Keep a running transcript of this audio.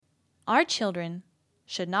Our children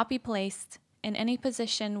should not be placed in any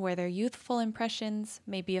position where their youthful impressions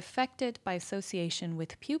may be affected by association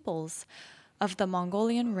with pupils of the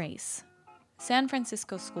Mongolian race. San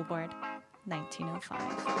Francisco School Board, 1905.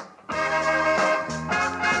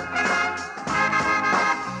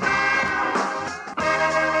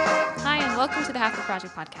 Hi, and welcome to the Half a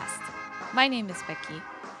Project podcast. My name is Becky.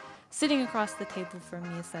 Sitting across the table from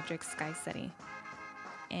me is Cedric Skysetti.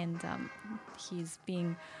 And he's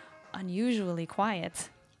being unusually quiet.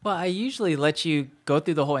 Well, I usually let you go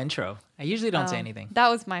through the whole intro. I usually don't say anything. That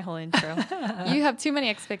was my whole intro. You have too many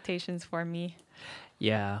expectations for me.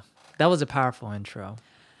 Yeah, that was a powerful intro.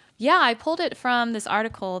 Yeah, I pulled it from this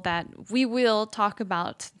article that we will talk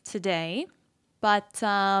about today. But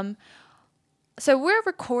so we're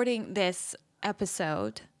recording this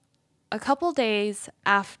episode a couple days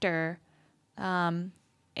after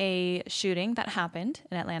a shooting that happened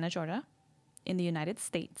in Atlanta, Georgia, in the United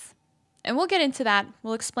States. And we'll get into that.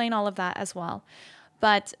 We'll explain all of that as well.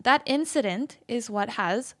 But that incident is what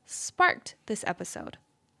has sparked this episode.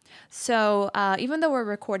 So even though we're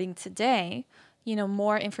recording today,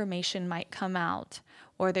 more information might come out,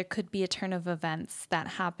 or there could be a turn of events that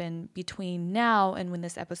happen between now and when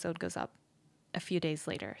this episode goes up a few days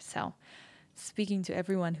later. So speaking to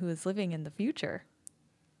everyone who is living in the future,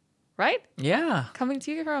 right? Yeah. Coming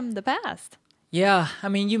to you from the past. Yeah, I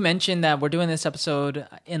mean, you mentioned that we're doing this episode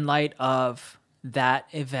in light of that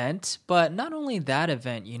event, but not only that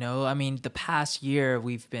event, the past year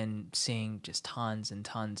we've been seeing just tons and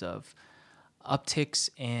tons of upticks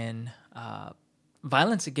in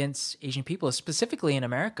violence against Asian people, specifically in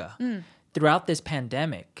America, throughout this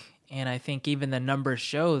pandemic. And I think even the numbers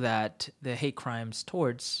show that the hate crimes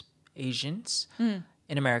towards Asians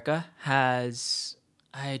in America has...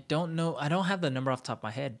 I don't have the number off the top of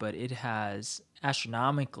my head, but it has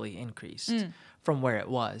astronomically increased from where it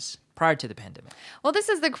was prior to the pandemic. Well, this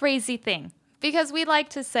is the crazy thing, because we like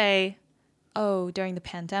to say, during the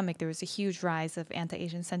pandemic, there was a huge rise of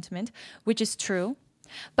anti-Asian sentiment, which is true.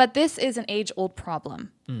 But this is an age-old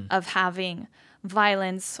problem of having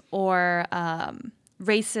violence or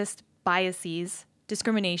racist biases,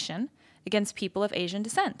 discrimination against people of Asian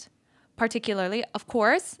descent. Particularly, of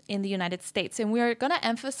course, in the United States. And we're going to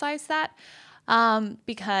emphasize that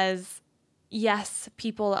because, yes,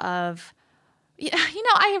 people of,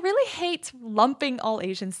 I really hate lumping all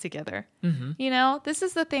Asians together. Mm-hmm. This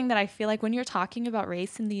is the thing that I feel like when you're talking about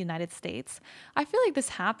race in the United States, I feel like this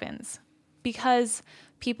happens because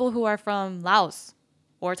people who are from Laos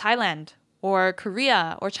or Thailand or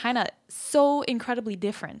Korea or China, so incredibly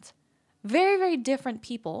different. Very, very different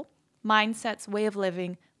people, mindsets, way of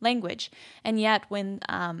living, language. And yet when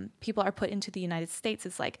people are put into the United States,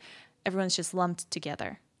 it's like everyone's just lumped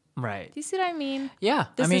together. Right. Do you see what I mean? Yeah.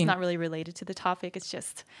 This is not really related to the topic. It's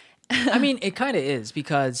just... it kind of is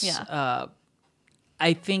because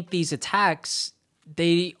I think these attacks,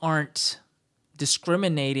 they aren't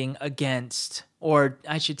discriminating against, or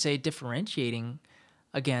I should say differentiating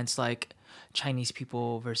against like Chinese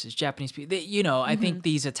people versus Japanese people. I think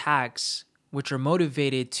these attacks, which are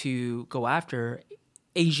motivated to go after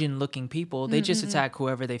Asian-looking people, they just attack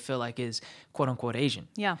whoever they feel like is quote-unquote Asian.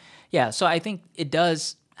 Yeah. Yeah, so I think it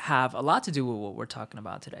does have a lot to do with what we're talking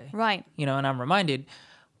about today. Right. And I'm reminded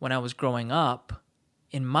when I was growing up,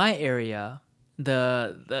 in my area,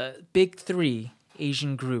 the big three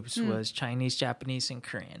Asian groups was Chinese, Japanese, and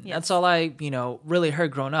Korean. Yes. That's all I, really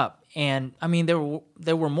heard growing up. And,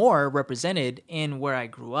 there were more represented in where I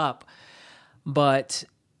grew up. But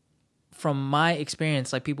from my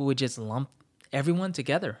experience, like people would just lump everyone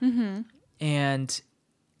together. Mm-hmm. And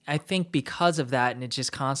I think because of that, and it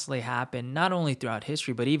just constantly happened, not only throughout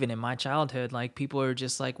history, but even in my childhood, like people are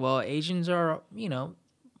just like, well, Asians are,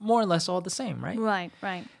 more or less all the same, right?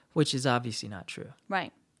 Right. Which is obviously not true.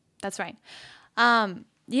 Right. That's right. And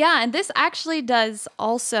this actually does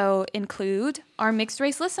also include our mixed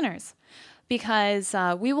race listeners, because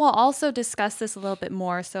we will also discuss this a little bit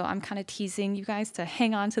more. So I'm kind of teasing you guys to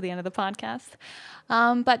hang on to the end of the podcast.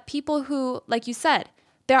 But people who, like you said,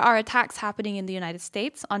 there are attacks happening in the United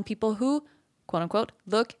States on people who, quote unquote,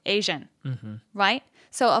 look Asian, right?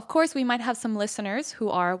 So of course we might have some listeners who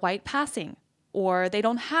are white passing, or they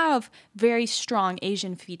don't have very strong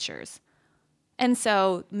Asian features. And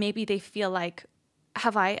so maybe they feel like,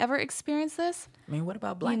 have I ever experienced this? What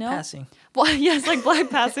about black passing? Well, yes, like black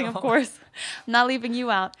passing, of course. I'm not leaving you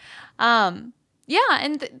out. And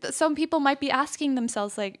some people might be asking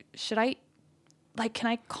themselves, like, can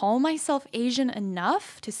I call myself Asian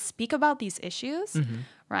enough to speak about these issues?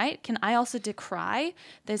 Right? Can I also decry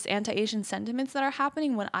this anti-Asian sentiments that are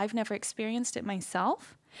happening when I've never experienced it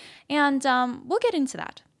myself? And we'll get into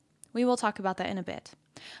that. We will talk about that in a bit.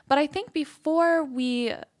 But I think before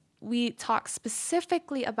we talk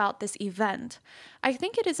specifically about this event, I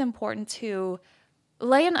think it is important to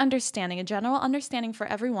lay an understanding, a general understanding for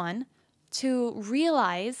everyone, to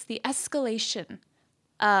realize the escalation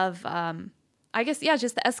of, just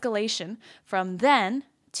the escalation from then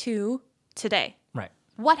to today. Right.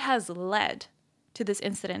 What has led to this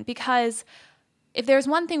incident? Because if there's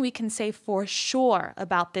one thing we can say for sure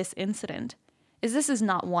about this incident, is this is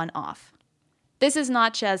not one-off. This is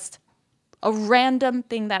not just a random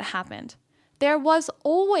thing that happened. There was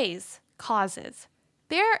always causes.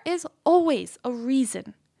 There is always a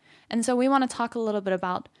reason. And so we want to talk a little bit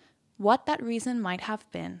about what that reason might have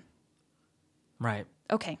been. Right.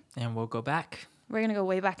 Okay. And we'll go back. We're going to go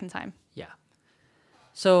way back in time. Yeah.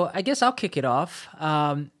 So I guess I'll kick it off.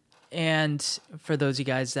 And for those of you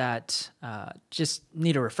guys that just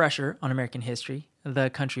need a refresher on American history, the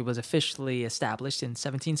country was officially established in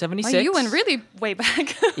 1776. Oh, you went really way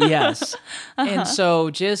back. Yes. And so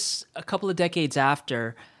just a couple of decades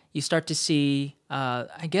after, you start to see,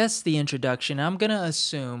 I guess, the introduction. I'm going to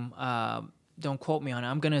assume, don't quote me on it,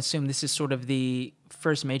 I'm going to assume this is sort of the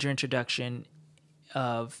first major introduction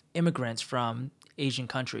of immigrants from Asian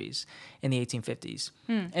countries in the 1850s.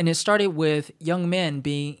 And it started with young men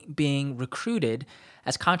being recruited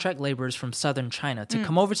as contract laborers from southern China to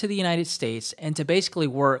come over to the United States and to basically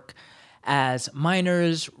work as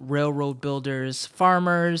miners, railroad builders,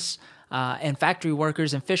 farmers, and factory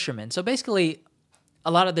workers and fishermen. So basically, a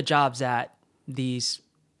lot of the jobs that these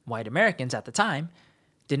white Americans at the time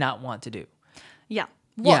did not want to do. Yeah.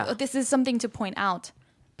 Well, this is something to point out.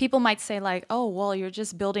 People might say like, oh, well, you're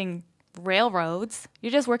just building railroads.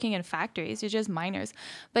 You're just working in factories. You're just miners.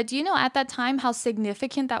 But do you know at that time how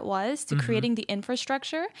significant that was to creating the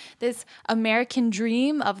infrastructure? This American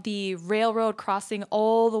dream of the railroad crossing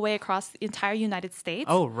all the way across the entire United States.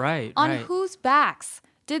 Oh, right. On whose backs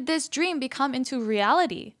did this dream become into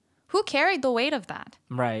reality? Who carried the weight of that?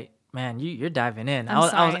 Right. Man, you're diving in.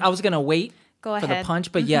 I'm I was going to wait Go for ahead. the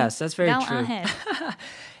punch, but yes, that's very Go true. ahead.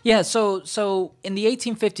 Yeah, so in the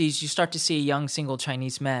 1850s, you start to see young single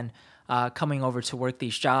Chinese men coming over to work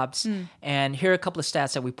these jobs. And here are a couple of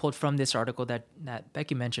stats that we pulled from this article that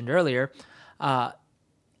Becky mentioned earlier.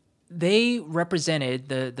 They represented,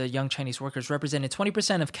 the young Chinese workers represented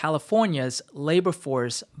 20% of California's labor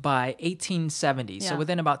force by 1870, so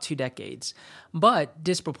within about 2 decades. But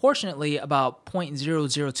disproportionately, about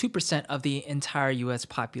 0.002% of the entire U.S.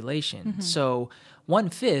 population. So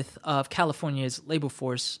 1/5 of California's labor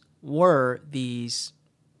force were these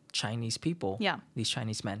Chinese people, these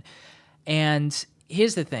Chinese men. And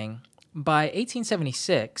here's the thing. By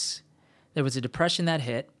 1876, there was a depression that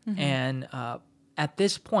hit, and at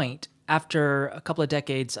this point, after a couple of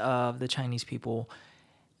decades of the Chinese people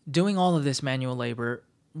doing all of this manual labor,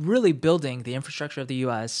 really building the infrastructure of the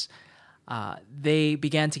U.S., they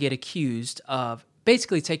began to get accused of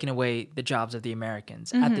basically taking away the jobs of the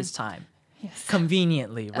Americans at this time. Yes.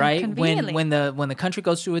 Conveniently, right? Conveniently. When the country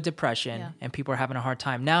goes through a depression and people are having a hard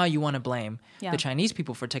time, now you want to blame the Chinese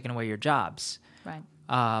people for taking away your jobs. Right.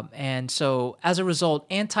 And so, as a result,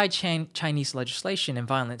 anti-Chinese legislation and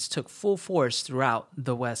violence took full force throughout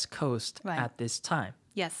the West Coast at this time.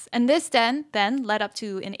 Yes. And this then led up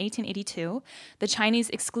to, in 1882, the Chinese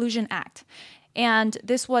Exclusion Act. And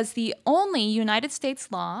this was the only United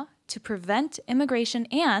States law to prevent immigration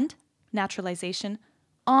and naturalization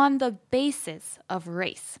on the basis of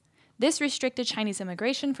race. This restricted Chinese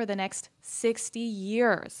immigration for the next 60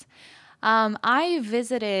 years. I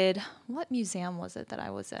visited, what museum was it that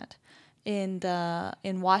I was at? In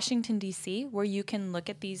Washington, D.C., where you can look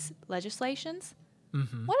at these legislations.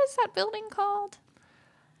 What is that building called?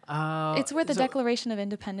 It's where the Declaration of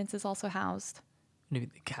Independence is also housed.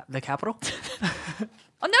 The Capitol?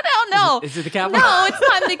 Oh, no. Is it the Capitol? No, it's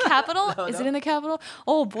not in the Capitol. Is it in the Capitol?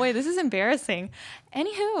 Oh, boy, this is embarrassing.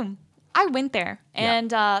 Anywho, I went there,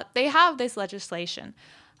 and they have this legislation,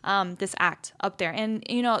 this act up there. And,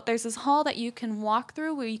 there's this hall that you can walk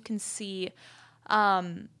through where you can see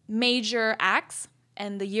major acts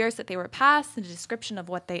and the years that they were passed, the description of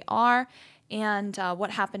what they are, and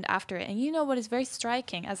what happened after it. And what is very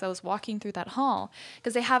striking as I was walking through that hall,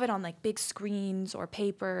 because they have it on like big screens or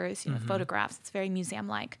papers, photographs. It's very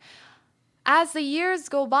museum-like. As the years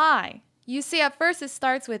go by, you see at first it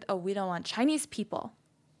starts with, oh, we don't want Chinese people.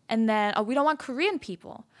 And then, oh, we don't want Korean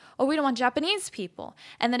people. Oh, we don't want Japanese people.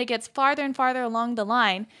 And then it gets farther and farther along the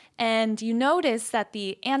line. And you notice that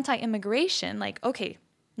the anti-immigration, like, okay,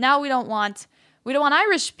 now we don't want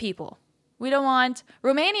Irish people. We don't want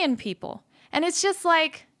Romanian people. And it's just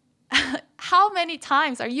like, how many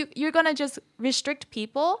times you're going to just restrict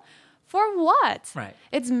people For what? Right.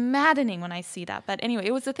 It's maddening when I see that. But anyway,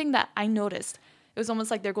 it was the thing that I noticed. It was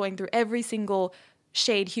almost like they're going through every single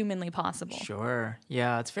shade humanly possible. Sure.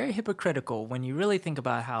 Yeah, it's very hypocritical when you really think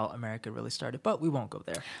about how America really started, but we won't go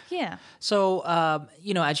there. Yeah. So,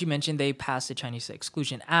 as you mentioned, they passed the Chinese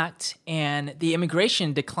Exclusion Act, and the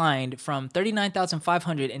immigration declined from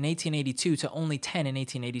 39,500 in 1882 to only 10 in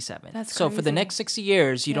 1887. That's so for the crazy. next 60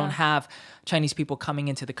 years, you Yeah. don't have Chinese people coming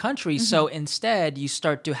into the country. So instead, you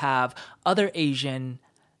start to have other Asian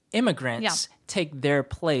immigrants take their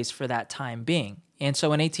place for that time being. And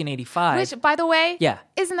so in 1885... Which, by the way, Yeah.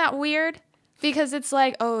 isn't that weird? Because it's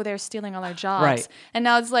like, oh, they're stealing all our jobs. Right. And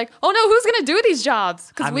now it's like, oh no, who's going to do these jobs?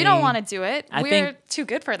 Because I we don't mean, want to do it. I We're think- too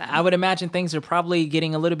good for them. I would imagine things are probably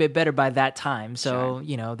getting a little bit better by that time. So,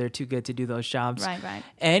 Sure. they're too good to do those jobs. Right.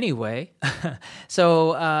 Anyway,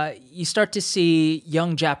 so you start to see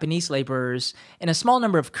young Japanese laborers and a small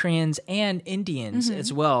number of Koreans and Indians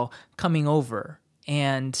as well coming over.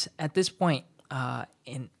 And at this point,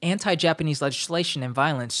 an anti-Japanese legislation and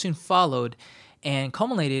violence soon followed and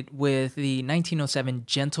culminated with the 1907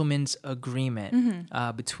 Gentlemen's Agreement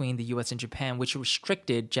between the U.S. and Japan, which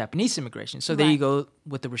restricted Japanese immigration. So there you Right. go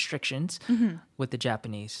with the restrictions with the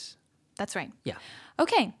Japanese. That's right. Yeah.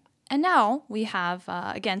 Okay. And now we have,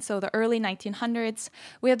 again, so the early 1900s,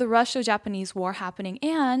 we have the Russo-Japanese War happening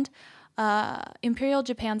and Imperial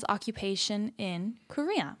Japan's occupation in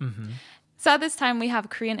Korea. So at this time, we have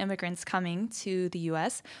Korean immigrants coming to the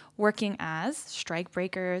U.S. working as strike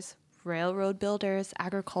breakers, railroad builders,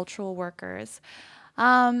 agricultural workers.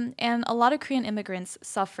 And a lot of Korean immigrants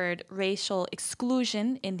suffered racial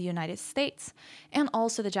exclusion in the United States and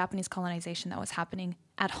also the Japanese colonization that was happening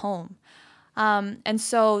at home. And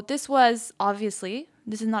so this was obviously,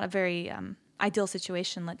 this is not a very ideal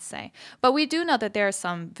situation, let's say. But we do know that there are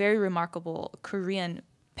some very remarkable Korean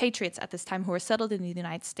patriots at this time who were settled in the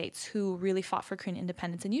United States who really fought for Korean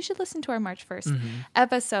independence. And you should listen to our March 1st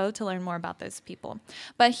episode to learn more about those people.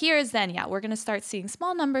 But here is then, we're going to start seeing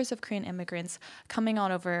small numbers of Korean immigrants coming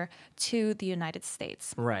on over to the United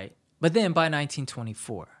States. Right. But then by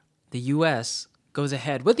 1924, the U.S. goes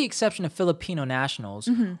ahead, with the exception of Filipino nationals,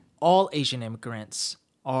 all Asian immigrants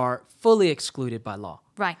are fully excluded by law.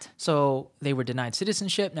 Right. So they were denied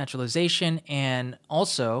citizenship, naturalization, and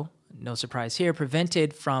also, no surprise here,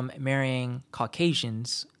 prevented from marrying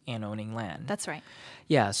Caucasians and owning land. That's right.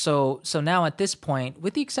 Yeah, so now at this point,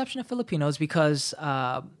 with the exception of Filipinos, because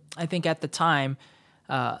I think at the time,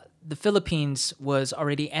 the Philippines was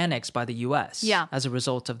already annexed by the U.S. Yeah. as a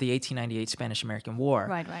result of the 1898 Spanish-American War.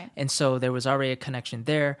 Right. And so there was already a connection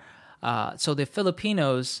there. So the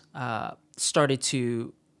Filipinos started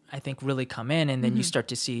to, I think, really come in, and then you start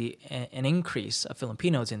to see an increase of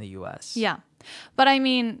Filipinos in the U.S. Yeah. But I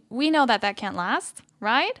mean, we know that can't last,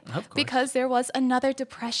 right? Of course. Because there was another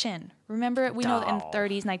depression. Remember, we know that in the Oh.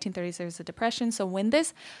 1930s, there was a depression. So when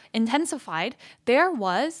this intensified, there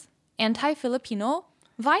was anti-Filipino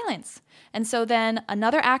violence. And so then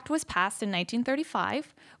another act was passed in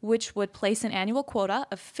 1935, which would place an annual quota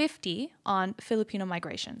of 50 on Filipino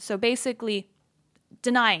migration. So basically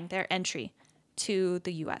denying their entry to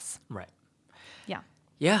the U.S. Right. Yeah.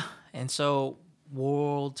 Yeah, and so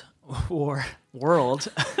world.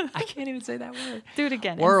 I can't even say that word. Do it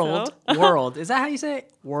again. World. Enzo. World. Is that how you say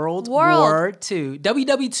it? World World. War II.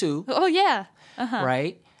 WW2. Oh, yeah.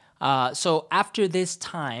 Right? So after this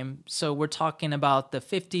time, so we're talking about the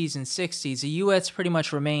 50s and 60s, the U.S. pretty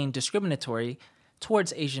much remained discriminatory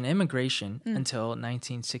towards Asian immigration until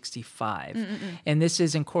 1965. And this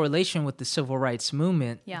is in correlation with the Civil Rights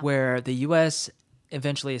Movement, Yeah. where the U.S.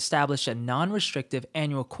 eventually established a non-restrictive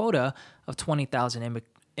annual quota of 20,000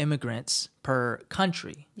 immigrants per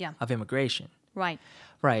country Yeah. of immigration. Right.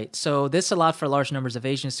 Right. So this allowed for large numbers of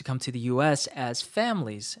Asians to come to the U.S. as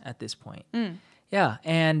families at this point. Yeah,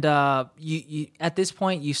 and you at this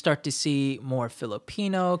point you start to see more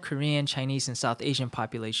Filipino, Korean, Chinese, and South Asian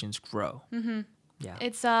populations grow. Yeah.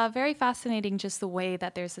 It's very fascinating just the way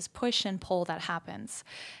that there's this push and pull that happens.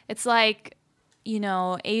 It's like,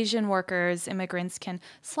 Asian workers, immigrants can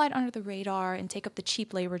slide under the radar and take up the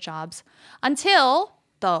cheap labor jobs until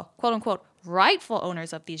the quote unquote rightful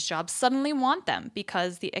owners of these jobs suddenly want them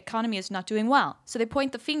because the economy is not doing well. So they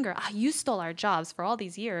point the finger, you stole our jobs for all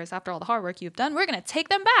these years after all the hard work you've done. We're going to take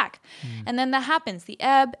them back. And then that happens, the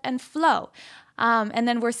ebb and flow. And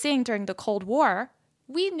then we're seeing during the Cold War,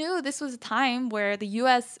 we knew this was a time where the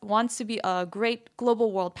U.S. wants to be a great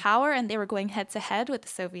global world power, and they were going head to head with the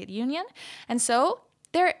Soviet Union. And so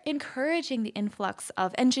they're encouraging the influx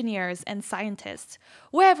of engineers and scientists,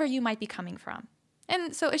 wherever you might be coming from.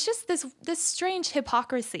 And so it's just this strange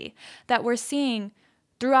hypocrisy that we're seeing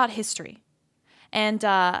throughout history. And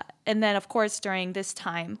then, of course, during this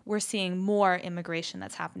time, we're seeing more immigration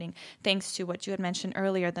that's happening, thanks to what you had mentioned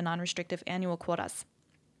earlier, the non-restrictive annual quotas.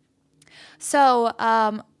 So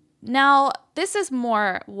now this is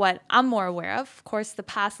more what I'm more aware of. Of course, the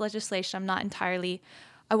past legislation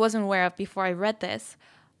I wasn't aware of before I read this.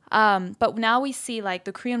 But now we see like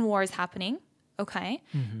the Korean War is happening. Okay.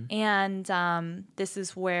 And this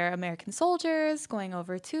is where American soldiers going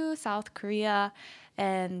over to South Korea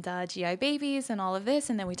and GI babies and all of this.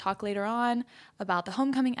 And then we talk later on about the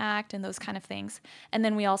Homecoming Act and those kind of things. And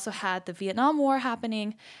then we also had the Vietnam War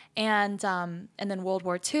happening and then World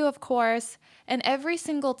War II, of course. And every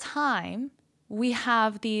single time we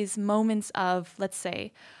have these moments of, let's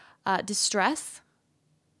say, distress,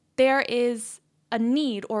 there is a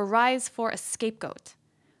need or rise for a scapegoat.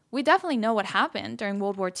 We definitely know what happened during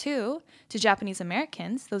World War II to Japanese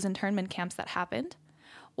Americans, those internment camps that happened,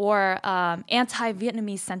 or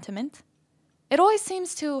anti-Vietnamese sentiment. It always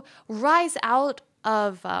seems to rise out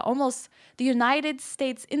of almost the United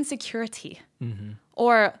States' insecurity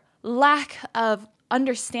or lack of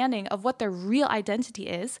understanding of what their real identity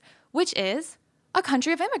is, which is a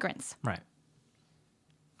country of immigrants. Right.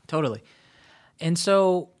 Totally. And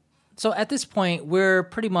so at this point, we're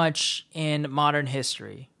pretty much in modern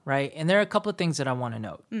history, right? And there are a couple of things that I want to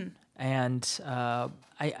note. And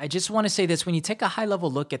I just want to say this. When you take a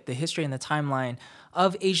high-level look at the history and the timeline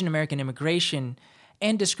of Asian American immigration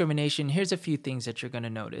and discrimination, here's a few things that you're going to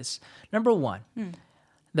notice. Number one,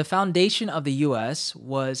 the foundation of the U.S.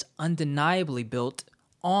 was undeniably built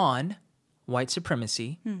on white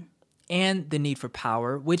supremacy and the need for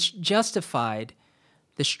power, which justified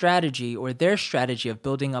the strategy or their strategy of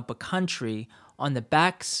building up a country on the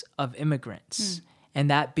backs of immigrants, and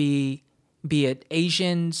that be it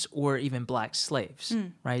Asians or even black slaves,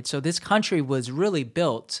 right? So this country was really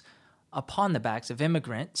built upon the backs of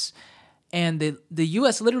immigrants, and the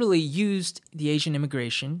U.S. literally used the Asian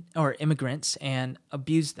immigration or immigrants and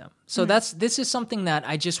abused them. So this is something that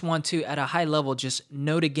I just want to, at a high level, just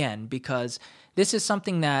note again, because this is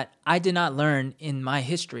something that I did not learn in my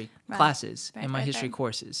history classes, in my history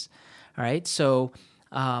courses. All right. So,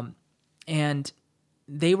 and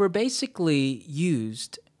they were basically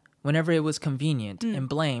used whenever it was convenient and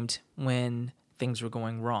blamed when things were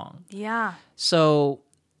going wrong. Yeah. So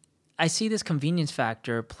I see this convenience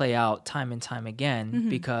factor play out time and time again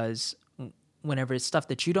because whenever it's stuff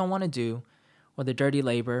that you don't want to do or the dirty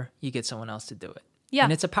labor, you get someone else to do it. Yeah.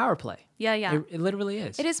 And it's a power play. Yeah. It literally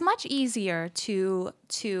is. It is much easier to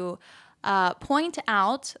point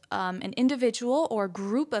out an individual or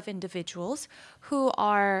group of individuals who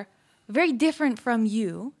are very different from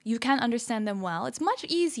you. You can't understand them well. It's much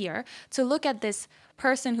easier to look at this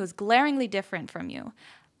person who's glaringly different from you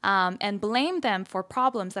and blame them for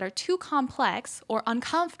problems that are too complex or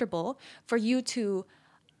uncomfortable for you to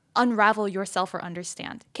unravel yourself or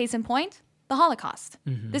understand. Case in point, the Holocaust.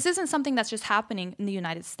 This isn't something that's just happening in the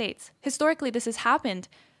United States. Historically, this has happened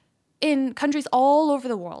in countries all over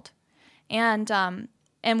the world. And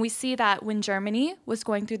we see that when Germany was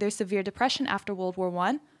going through their severe depression after World War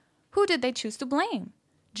I, who did they choose to blame?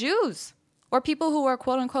 Jews, or people who were,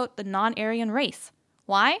 quote unquote, the non-Aryan race.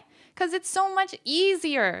 Why? Because it's so much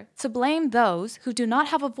easier to blame those who do not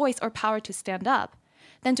have a voice or power to stand up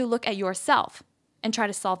than to look at yourself and try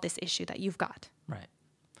to solve this issue that you've got. Right.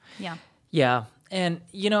 Yeah. Yeah. And,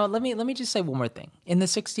 let me just say one more thing. In the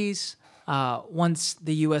 60s, once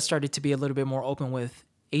the U.S. started to be a little bit more open with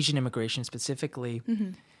Asian immigration specifically,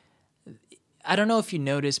 I don't know if you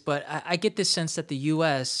noticed, but I get this sense that the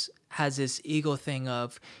U.S. has this ego thing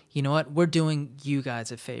of, you know what, we're doing you guys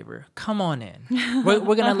a favor. Come on in. We're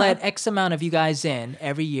going to let X amount of you guys in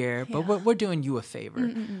every year, but we're doing you a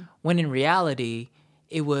favor. When in reality,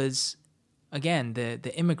 it was, again,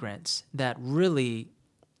 the immigrants that really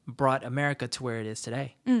brought America to where it is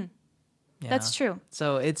today. That's true.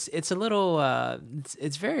 So it's a little,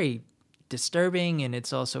 it's very disturbing, and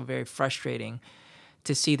it's also very frustrating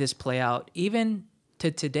to see this play out even to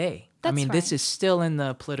today. That's right. This is still in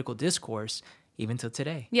the political discourse even till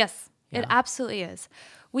today. Yes, it absolutely is.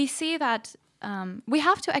 We see that we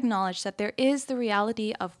have to acknowledge that there is the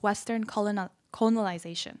reality of Western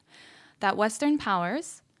colonization, that Western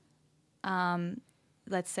powers,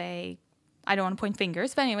 let's say, I don't want to point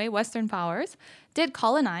fingers, but anyway, Western powers did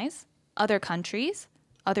colonize other countries,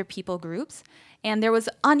 other people groups, and there was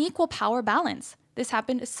unequal power balance. This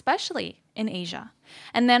happened especially in Asia.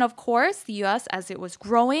 And then, of course, the U.S., as it was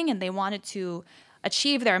growing and they wanted to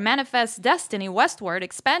achieve their manifest destiny westward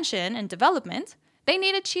expansion and development, They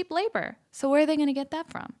needed cheap labor. So where are they going to get that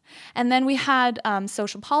from? And then we had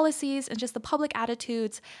social policies and just the public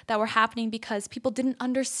attitudes that were happening because people didn't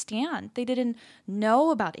understand. They didn't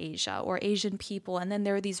know about Asia or Asian people. And then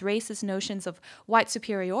there were these racist notions of white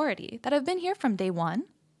superiority that have been here from day one.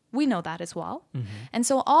 We know that as well. And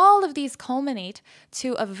so all of these culminate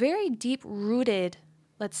to a very deep-rooted,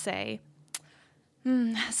 let's say,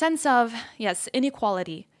 sense of, yes,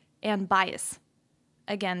 inequality and bias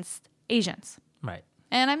against Asians. Right.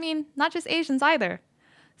 And I mean, not just Asians either.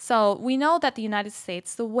 So we know that the United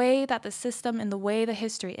States, the way that the system and the way the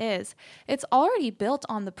history is, it's already built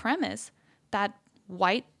on the premise that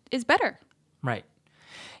white is better. Right.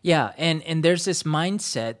 Yeah, and there's this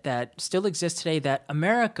mindset that still exists today that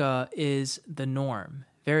America is the norm,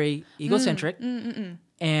 very egocentric.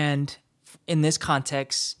 And in this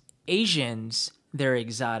context, Asians, they're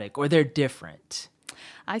exotic or they're different.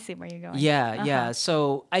 I see where you're going. Yeah.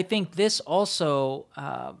 So I think this also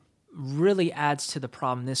really adds to the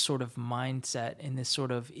problem, this sort of mindset and this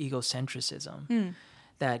sort of egocentrism.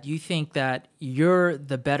 That you think that you're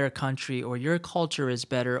the better country or your culture is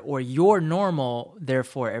better or you're normal,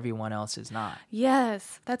 therefore everyone else is not.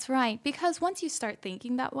 Yes, that's right. Because once you start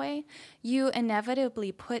thinking that way, you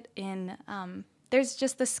inevitably put in, there's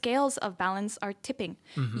just the scales of balance are tipping.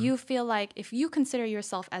 You feel like if you consider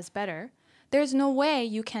yourself as better, there's no way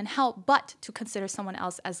you can help but to consider someone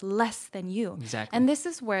else as less than you. Exactly. And this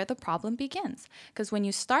is where the problem begins. Because when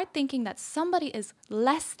you start thinking that somebody is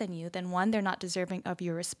less than you, then one, they're not deserving of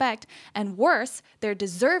your respect. And worse, they're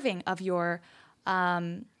deserving of your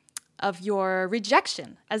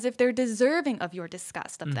rejection, as if they're deserving of your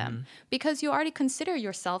disgust of them, because you already consider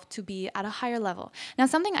yourself to be at a higher level. Now,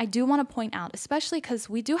 something I do want to point out, especially because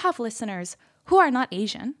we do have listeners who are not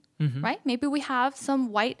Asian, right? Maybe we have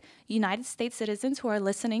some white United States citizens who are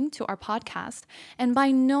listening to our podcast. And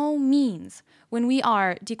by no means, when we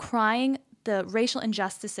are decrying the racial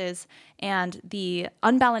injustices and the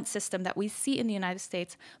unbalanced system that we see in the United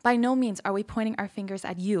States, by no means are we pointing our fingers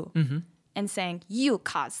at you and saying, you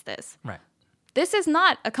caused this. Right. This is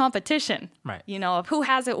not a competition, Right. of who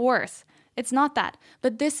has it worse. It's not that.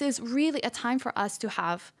 But this is really a time for us to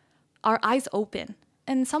have our eyes open.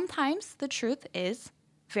 And sometimes the truth is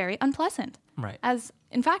very unpleasant. Right. As,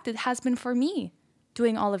 in fact, it has been for me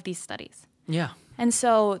doing all of these studies. Yeah. And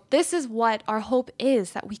so this is what our hope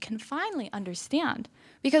is, that we can finally understand,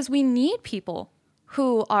 because we need people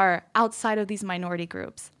who are outside of these minority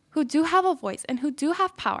groups, who do have a voice and who do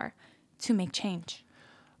have power to make change.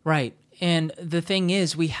 Right. And the thing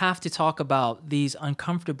is, we have to talk about these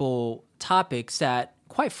uncomfortable topics that,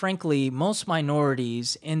 quite frankly, most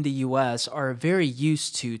minorities in the U.S. are very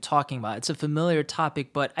used to talking about. It's a familiar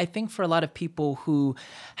topic, but I think for a lot of people who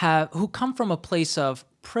come from a place of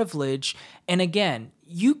privilege, and again,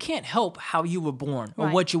 you can't help how you were born or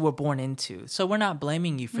what you were born into. So we're not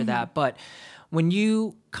blaming you for that, but when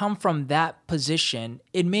you come from that position,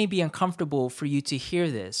 it may be uncomfortable for you to hear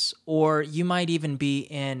this, or you might even be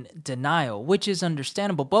in denial, which is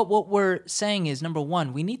understandable. But what we're saying is, number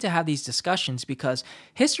one, we need to have these discussions because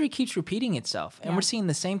history keeps repeating itself, and we're seeing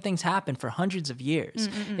the same things happen for hundreds of years.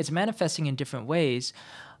 It's manifesting in different ways.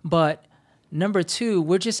 But number two,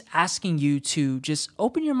 we're just asking you to just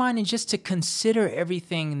open your mind and just to consider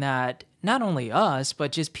everything that not only us,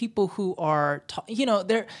 but just people who are,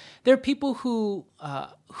 there are people who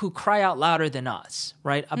cry out louder than us,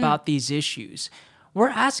 right, about these issues. We're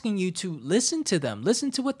asking you to listen to them,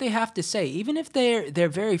 listen to what they have to say, even if they're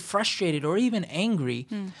very frustrated or even angry.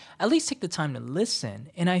 At least take the time to listen.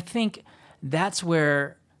 And I think that's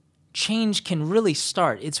where change can really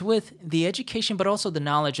start. It's with the education, but also the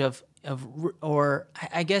knowledge or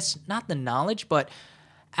I guess not the knowledge, but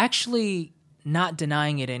actually not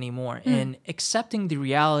denying it anymore and accepting the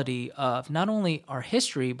reality of not only our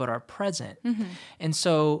history, but our present. And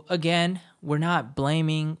so again, we're not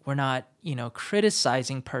blaming, we're not,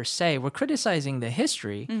 criticizing per se. We're criticizing the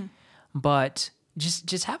history, but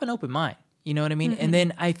just have an open mind. You know what I mean? And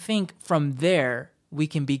then I think from there, we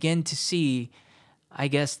can begin to see, I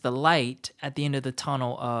guess, the light at the end of the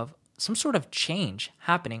tunnel of some sort of change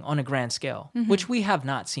happening on a grand scale, which we have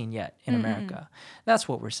not seen yet in America. That's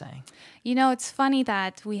what we're saying. It's funny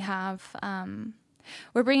that we have,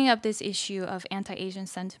 we're bringing up this issue of anti-Asian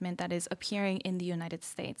sentiment that is appearing in the United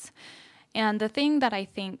States. And the thing that I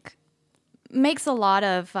think makes a lot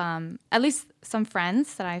of, at least some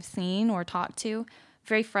friends that I've seen or talked to,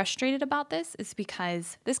 very frustrated about this is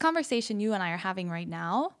because this conversation you and I are having right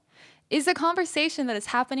now is a conversation that is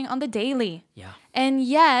happening on the daily. Yeah. And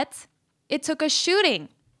yet, it took a shooting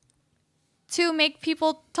to make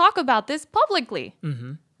people talk about this publicly.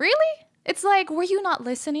 Really? It's like, were you not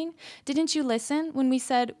listening? Didn't you listen when we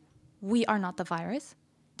said we are not the virus?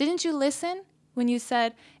 Didn't you listen when you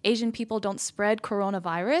said Asian people don't spread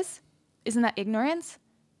coronavirus? Isn't that ignorance?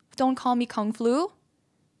 Don't call me Kung Flu.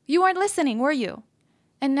 You weren't listening, were you?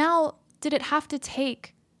 And now, did it have to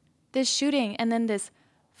take this shooting and then this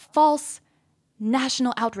false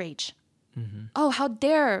national outrage? Oh, how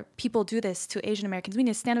dare people do this to Asian Americans? We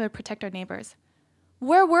need to stand up and protect our neighbors.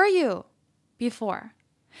 Where were you before?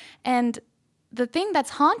 And the thing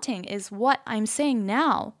that's haunting is what I'm saying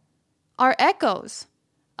now are echoes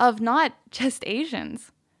of not just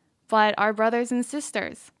Asians, but our brothers and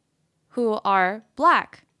sisters who are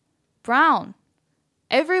black, brown,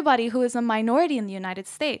 everybody who is a minority in the United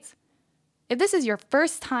States. If this is your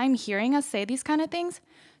first time hearing us say these kind of things,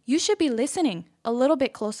 you should be listening a little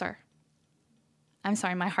bit closer. I'm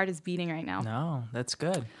sorry, my heart is beating right now. No, that's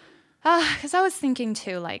good. Because I was thinking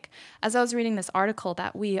too, like, as I was reading this article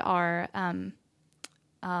that we are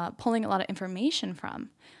pulling a lot of information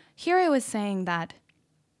from, here it was saying that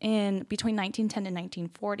in between 1910 and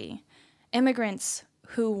 1940, immigrants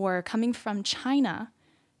who were coming from China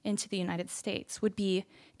into the United States would be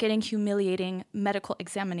getting humiliating medical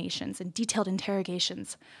examinations and detailed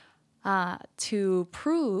interrogations to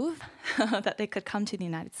prove that they could come to the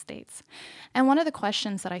United States. And one of the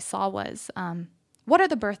questions that I saw was, what are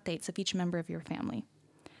the birth dates of each member of your family?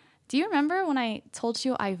 Do you remember when I told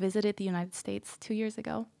you I visited the United States 2 years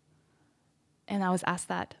ago? And I was asked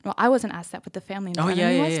that. Well, I wasn't asked that, but the family in front of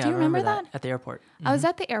me was. Do you remember that? At the airport. I was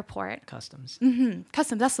at the airport. Customs.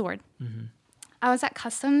 Customs, that's the word. I was at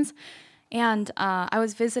Customs, and I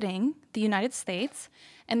was visiting the United States,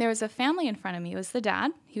 and there was a family in front of me. It was the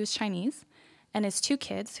dad, he was Chinese, and his 2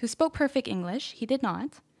 kids who spoke perfect English. He did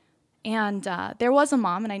not. And there was a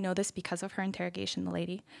mom, and I know this because of her interrogation, the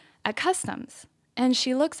lady, at Customs. And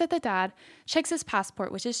she looks at the dad, checks his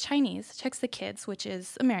passport, which is Chinese, checks the kids, which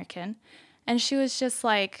is American, and she was just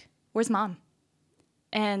like, where's mom?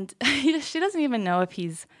 And she doesn't even know if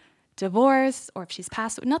he's divorced or if she's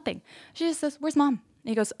passed, nothing. She just says, where's mom? And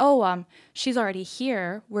he goes, she's already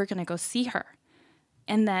here. We're going to go see her.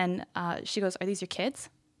 And then she goes, are these your kids?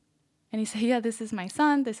 And he said, yeah, this is my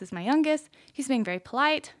son. This is my youngest. He's being very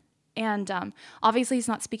polite. And obviously he's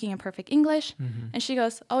not speaking in perfect English. And she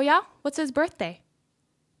goes, oh yeah? What's his birthday?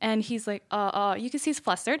 And he's like, you can see he's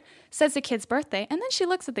flustered, says the kid's birthday. And then she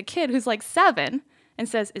looks at the kid who's like 7 and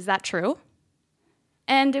says, is that true?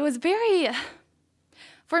 And it was very,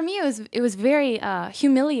 for me, it was very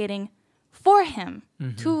humiliating for him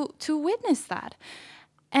to witness that.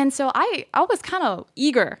 And so I was kind of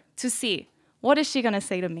eager to see, what is she going to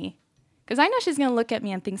say to me? Because I know she's going to look at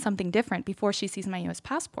me and think something different before she sees my U.S.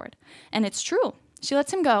 passport. And it's true. She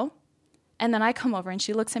lets him go. And then I come over and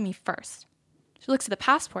she looks at me first. She looks at the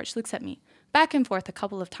passport. She looks at me back and forth a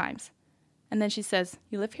couple of times. And then she says,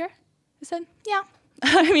 you live here? I said, yeah.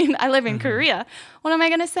 I mean, I live in Korea. What am I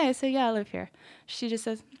going to say? I said, yeah, I live here. She just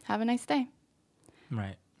says, have a nice day.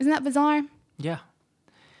 Right. Isn't that bizarre? Yeah.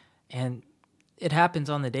 And it happens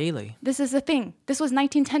on the daily. This is the thing. This was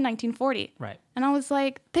 1910, 1940. Right. And I was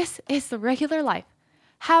like, this is the regular life.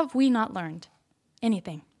 Have we not learned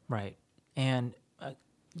anything? Right. And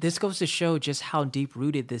this goes to show just how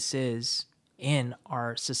deep-rooted this is in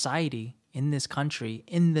our society, in this country,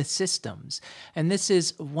 in the systems. And this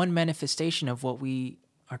is one manifestation of what we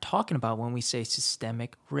are talking about when we say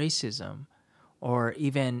systemic racism, or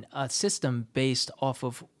even a system based off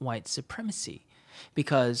of white supremacy.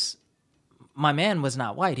 Because my man was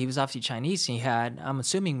not white. He was obviously Chinese. He had, I'm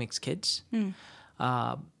assuming, mixed kids.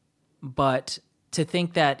 But to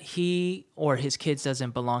think that he or his kids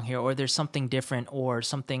doesn't belong here, or there's something different or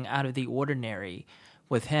something out of the ordinary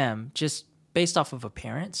with him, just based off of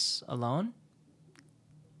appearance alone,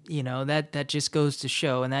 you know, that just goes to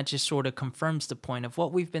show, and that just sort of confirms the point of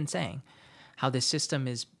what we've been saying, how this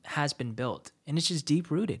system has been built. And it's just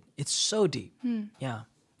deep-rooted. It's so deep. Yeah.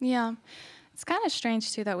 Yeah. It's kind of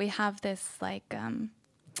strange, too, that we have this, like,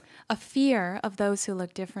 a fear of those who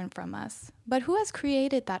look different from us. But who has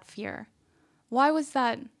created that fear? Why was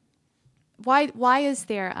that? Why is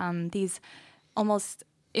there these almost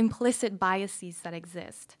implicit biases that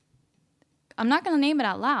exist? I'm not going to name it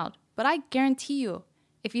out loud, but I guarantee you,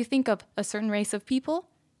 if you think of a certain race of people,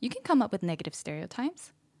 you can come up with negative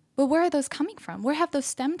stereotypes. But where are those coming from? Where have those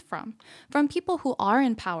stemmed from? From people who are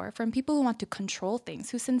in power, from people who want to control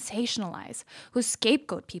things, who sensationalize, who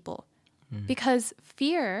scapegoat people. Because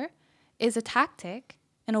fear is a tactic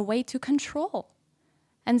and a way to control.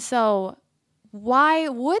 And so why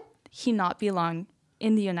would he not belong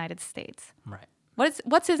in the United States? Right.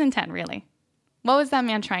 What's his intent, really? What was that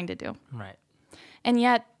man trying to do? Right. And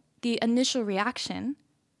yet the initial reaction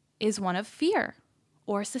is one of fear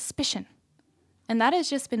or suspicion. And that has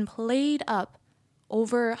just been played up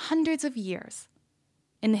over hundreds of years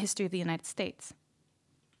in the history of the United States.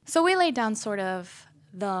 So we laid down sort of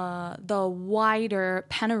the wider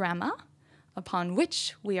panorama upon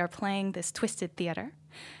which we are playing this twisted theater.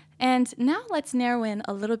 And now let's narrow in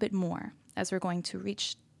a little bit more as we're going to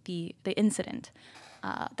reach the incident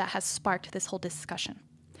that has sparked this whole discussion.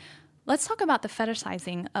 Let's talk about the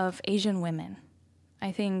fetishizing of Asian women.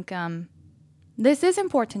 I think this is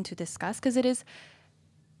important to discuss because it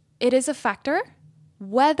is a factor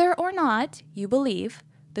whether or not you believe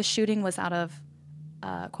the shooting was out of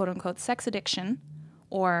quote-unquote sex addiction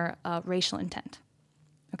or racial intent.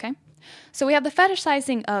 Okay? So we have the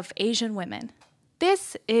fetishizing of Asian women.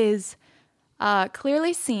 This is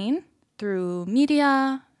clearly seen through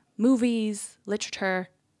media, movies, literature,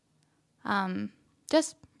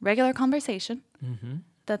 just regular conversation. Mm-hmm.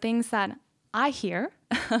 The things that I hear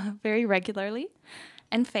very regularly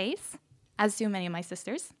and face, as do many of my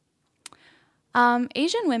sisters.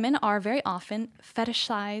 Asian women are very often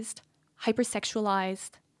fetishized,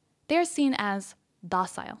 hypersexualized. They're seen as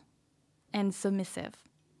docile and submissive.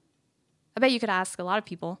 I bet you could ask a lot of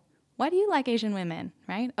people, why do you like Asian women,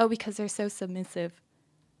 right? Oh, because they're so submissive.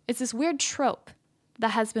 It's this weird trope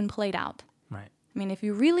that has been played out. Right. I mean, if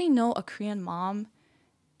you really know a Korean mom,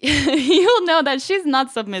 you'll know that she's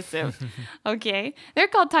not submissive, okay? They're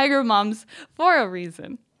called tiger moms for a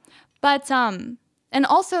reason. But, and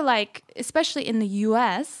also, like, especially in the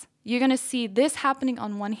U.S., you're going to see this happening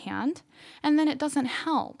on one hand, and then it doesn't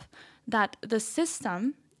help that the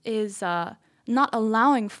system is not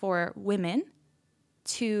allowing for women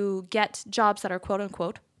to get jobs that are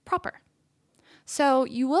quote-unquote proper. So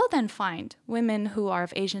you will then find women who are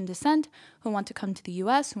of Asian descent, who want to come to the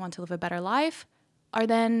U.S., who want to live a better life, are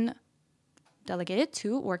then delegated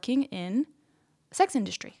to working in sex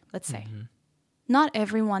industry, let's say. Mm-hmm. Not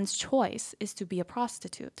everyone's choice is to be a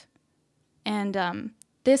prostitute. And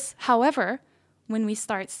this, however, when we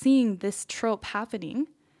start seeing this trope happening,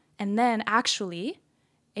 and then actually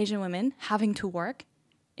Asian women having to work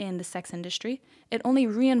in the sex industry, it only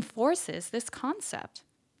reinforces this concept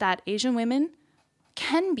that Asian women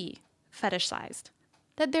can be fetishized,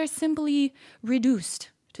 that they're simply reduced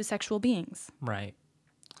to sexual beings. Right.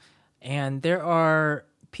 And there are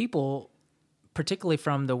people, particularly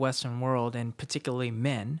from the Western world, and particularly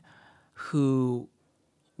men, who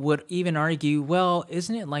would even argue, well,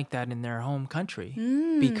 isn't it like that in their home country?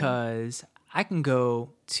 Because I can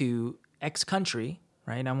go to X country,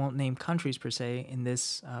 right? I won't name countries per se in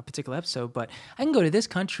this particular episode, but I can go to this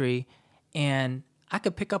country and I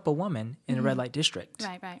could pick up a woman in a red light district.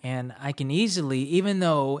 Right. And I can easily, even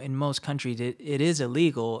though in most countries it is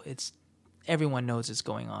illegal, everyone knows it's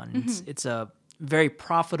going on. Mm-hmm. It's a very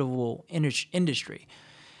profitable industry.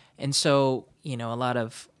 And so, a lot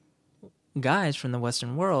of guys from the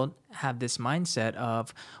Western world have this mindset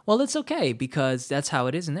of, well, it's okay because that's how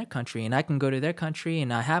it is in their country. And I can go to their country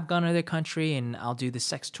and I have gone to their country and I'll do the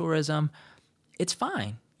sex tourism. It's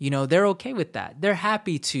fine. They're okay with that. They're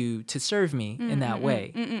happy to serve me in that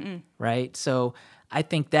way, right? So I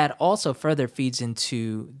think that also further feeds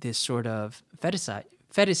into this sort of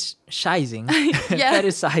fetishizing,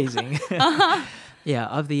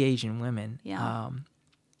 of the Asian women,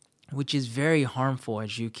 which is very harmful,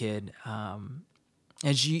 as you could,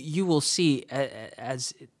 as you will see,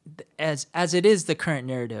 as it is the current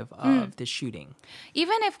narrative of the shooting.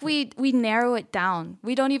 Even if we narrow it down,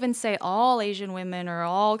 we don't even say all Asian women or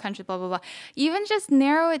all countries, blah, blah, blah. Even just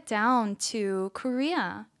narrow it down to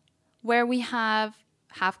Korea, where we have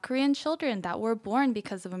half Korean children that were born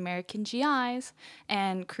because of American GIs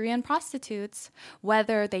and Korean prostitutes,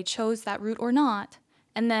 whether they chose that route or not.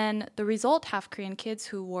 And then the result, half Korean kids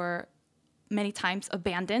who were many times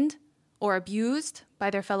abandoned or abused by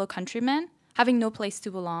their fellow countrymen, having no place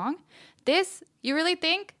to belong. This, you really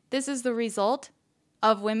think this is the result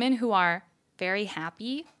of women who are very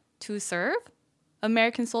happy to serve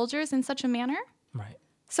American soldiers in such a manner? Right.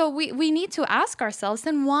 So we need to ask ourselves,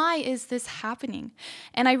 then why is this happening?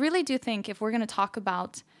 And I really do think if we're going to talk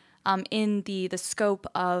about in the scope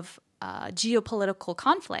of geopolitical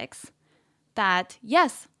conflicts, that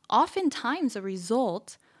yes, oftentimes a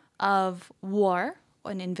result of war,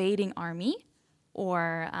 an invading army,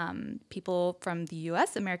 or people from the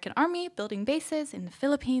U.S., American Army, building bases in the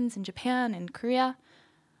Philippines, in Japan, in Korea,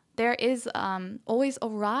 there is always a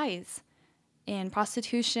rise in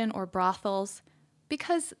prostitution or brothels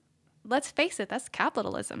because, let's face it, that's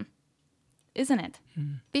capitalism, isn't it?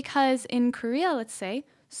 Because in Korea, let's say,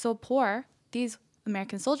 so poor, these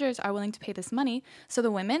American soldiers are willing to pay this money. So the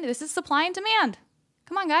women, this is supply and demand.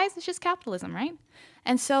 Come on, guys, it's just capitalism, right?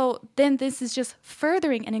 And so then this is just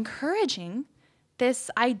furthering and encouraging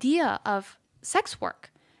this idea of sex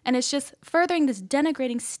work. And it's just furthering this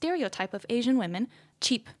denigrating stereotype of Asian women: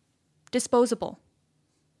 cheap, disposable,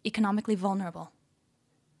 economically vulnerable.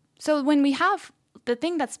 So when we have the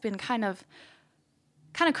thing that's been kind of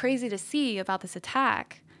crazy to see about this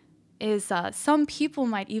attack is some people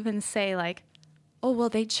might even say like, oh, well,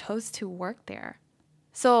 they chose to work there.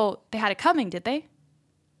 So they had it coming, did they?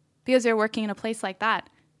 Because they're working in a place like that.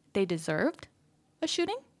 They deserved a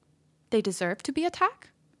shooting? They deserve to be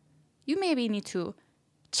attacked? You maybe need to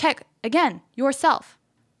check, again, yourself.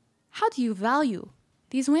 How do you value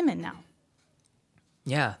these women now?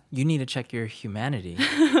 Yeah, you need to check your humanity.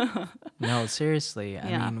 No, seriously.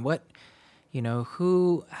 I mean,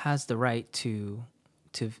 who has the right to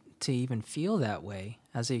even feel that way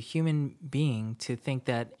as a human being, to think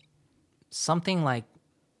that something like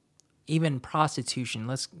even prostitution,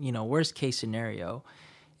 worst case scenario,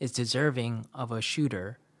 is deserving of a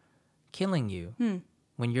shooter killing you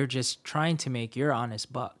when you're just trying to make your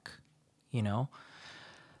honest buck,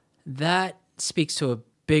 That speaks to a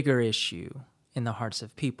bigger issue in the hearts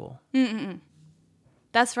of people.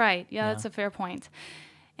 That's right. Yeah, that's a fair point.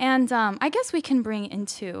 And I guess we can bring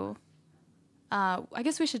into, I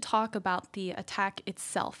guess we should talk about the attack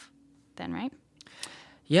itself then, right?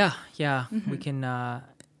 Yeah. We can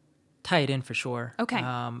tie it in for sure. Okay.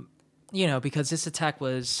 Because this attack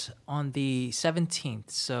was on the 17th,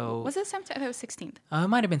 so... Was it 17th? I thought it was 16th. It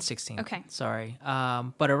might have been 16th. Okay. Sorry.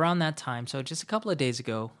 But around that time, so just a couple of days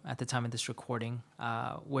ago, at the time of this recording,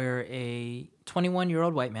 where a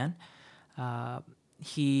 21-year-old white man,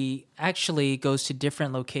 he actually goes to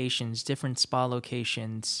different locations, different spa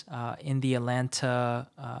locations in the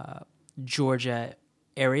Atlanta, Georgia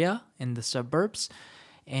area, in the suburbs,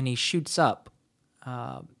 and he shoots up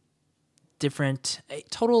a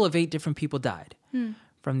total of 8 different people died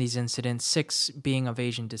from these incidents, 6 being of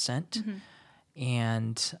Asian descent.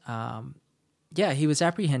 And he was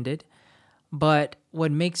apprehended. But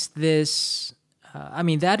what makes this,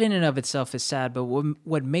 that in and of itself is sad, but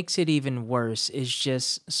what makes it even worse is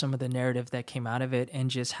just some of the narrative that came out of it, and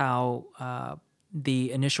just how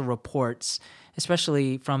the initial reports,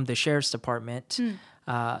 especially from the sheriff's department,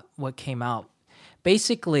 what came out.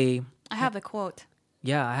 Basically... I have the quote.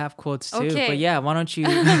 Yeah, I have quotes too. Okay. But yeah, why don't you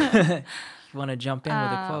you want to jump in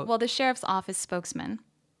with a quote? Well, the sheriff's office spokesman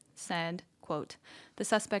said, quote, "The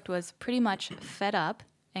suspect was pretty much fed up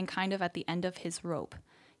and kind of at the end of his rope.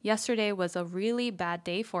 Yesterday was a really bad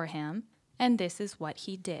day for him, and this is what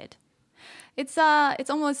he did." It's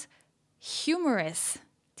almost humorous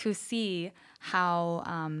to see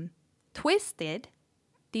how twisted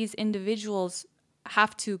these individuals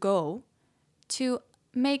have to go to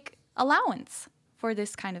make allowance for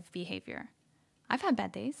this kind of behavior. I've had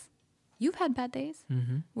bad days. You've had bad days.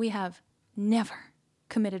 Mm-hmm. We have never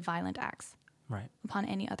committed violent acts upon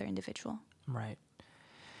any other individual. Right.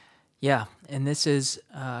 Yeah, and this is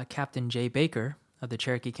Captain Jay Baker of the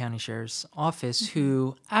Cherokee County Sheriff's Office,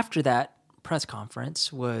 who, after that press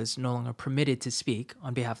conference, was no longer permitted to speak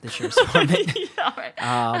on behalf of the Sheriff's Department.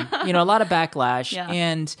 A lot of backlash. Yeah.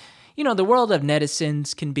 And, the world of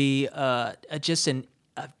netizens can be just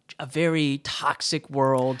a very toxic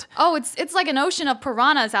world. Oh, it's like an ocean of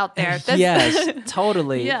piranhas out there. Yes,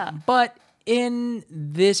 totally. Yeah. But in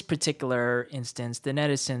this particular instance, the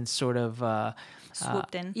netizens sort of...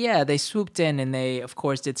 swooped in. Yeah, they swooped in, and they, of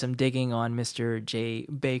course, did some digging on Mr. Jay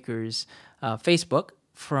Baker's Facebook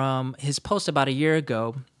from his post about a year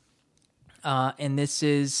ago. And this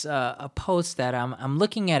is a post that I'm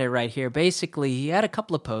looking at it right here. Basically, he had a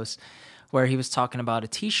couple of posts where he was talking about a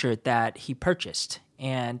T-shirt that he purchased.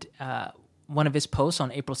 And one of his posts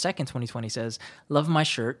on April 2nd, 2020 says, "Love my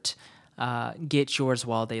shirt, get yours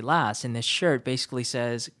while they last." And this shirt basically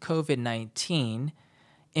says COVID-19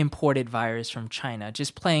 imported virus from China,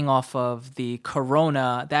 just playing off of the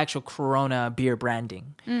actual Corona beer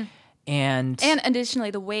branding. And additionally,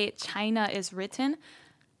 the way China is written,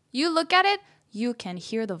 you look at it, you can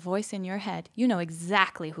hear the voice in your head. You know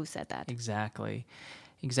exactly who said that. Exactly.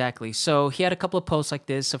 So he had a couple of posts like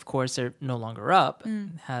this. Of course, they're no longer up,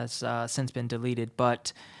 has since been deleted.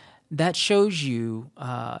 But that shows you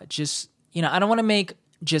I don't want to make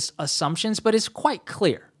just assumptions, but it's quite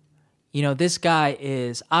clear. This guy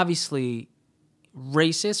is obviously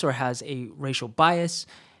racist or has a racial bias,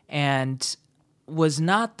 and was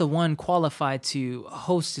not the one qualified to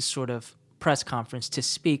host this sort of press conference to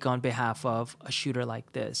speak on behalf of a shooter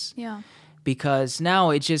like this. Yeah. Because now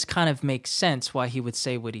it just kind of makes sense why he would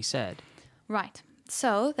say what he said. Right.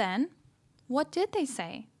 So then, what did they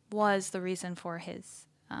say was the reason for his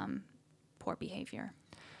poor behavior?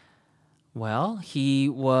 Well, he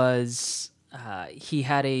was he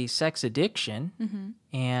had a sex addiction,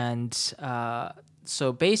 and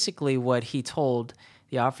so basically, what he told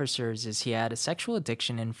the officers is he had a sexual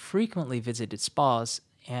addiction and frequently visited spas,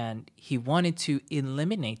 and he wanted to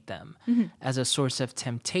eliminate them as a source of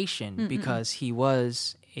temptation because he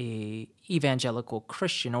was a evangelical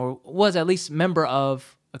Christian, or was at least member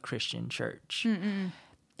of a Christian church.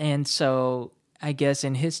 And so I guess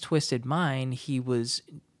in his twisted mind, he was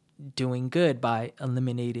doing good by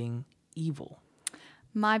eliminating evil.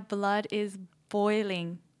 My blood is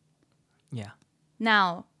boiling. Yeah.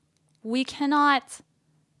 Now, we cannot,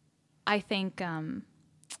 I think,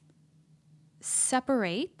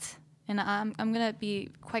 separate, and I'm going to be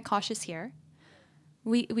quite cautious here.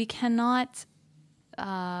 We cannot,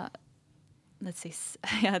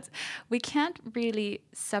 we can't really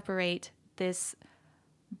separate this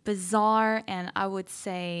bizarre and I would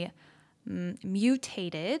say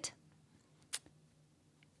mutated,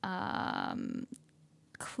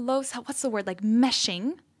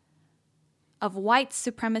 meshing of white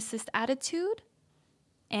supremacist attitude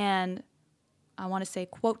and I want to say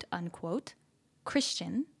quote unquote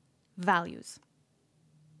Christian values.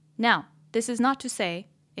 Now, this is not to say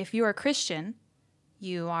if you are Christian,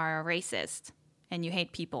 you are a racist and you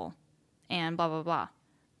hate people and blah, blah, blah.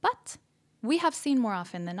 But we have seen more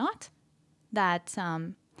often than not that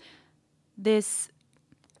this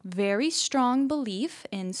very strong belief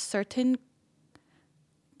in certain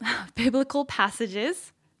biblical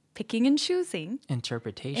passages, picking and choosing.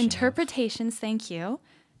 Interpretations, thank you,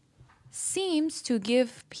 seems to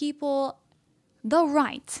give people the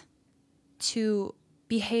right to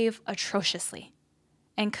behave atrociously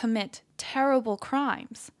and commit terrible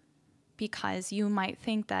crimes because you might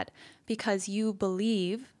think that because you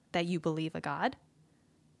believe a God,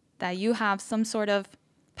 that you have some sort of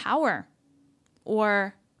power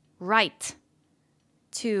or right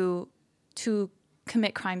to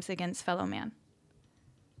commit crimes against fellow man.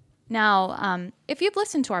 Now, if you've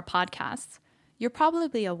listened to our podcasts, you're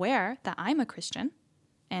probably aware that I'm a Christian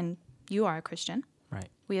and you are a Christian. Right.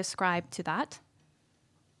 We ascribe to that.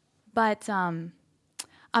 But I'm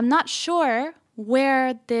not sure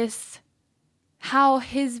how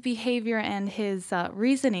his behavior and his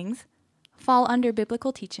reasonings fall under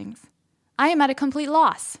biblical teachings. I am at a complete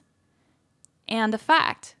loss. And the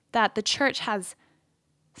fact that the church has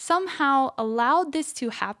somehow allowed this to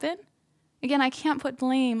happen, again, I can't put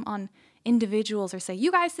blame on individuals or say,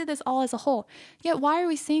 you guys did this all as a whole. Yet why are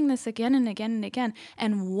we seeing this again and again and again?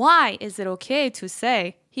 And why is it okay to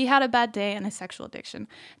say he had a bad day and a sexual addiction,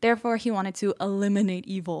 therefore he wanted to eliminate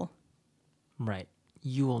evil? Right.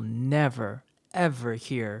 You will never, ever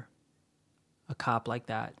hear a cop like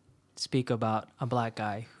that speak about a black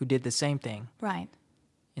guy who did the same thing. Right.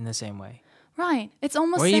 In the same way. Right. It's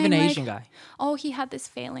almost or saying even an like, Asian guy. Oh, he had these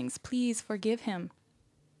failings. Please forgive him.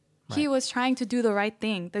 Right. He was trying to do the right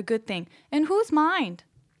thing, the good thing. In whose mind?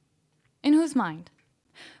 In whose mind?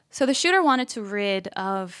 So the shooter wanted to rid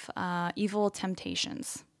of evil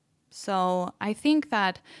temptations. So I think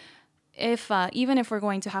that even if we're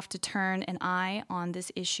going to have to turn an eye on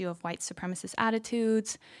this issue of white supremacist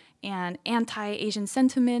attitudes and anti-Asian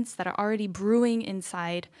sentiments that are already brewing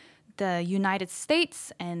inside the United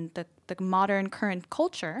States and the modern current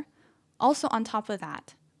culture, also on top of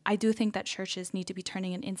that, I do think that churches need to be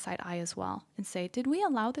turning an inside eye as well and say, did we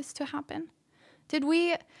allow this to happen? Did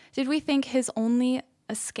we think his only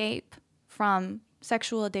escape from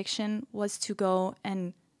sexual addiction was to go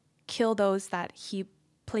and kill those that he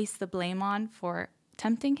placed the blame on for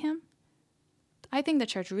tempting him? I think the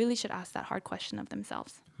church really should ask that hard question of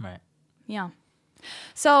themselves. Right. Yeah.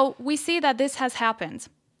 So we see that this has happened.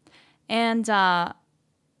 And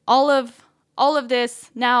all of this,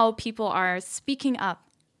 now people are speaking up.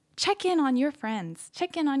 Check in on your friends.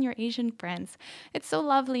 Check in on your Asian friends. It's so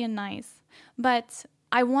lovely and nice. But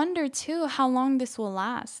I wonder, too, how long this will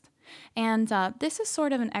last. And this is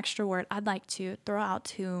sort of an extra word I'd like to throw out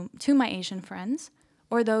to my Asian friends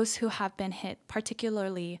or those who have been hit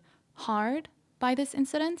particularly hard by this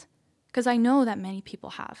incident, because I know that many people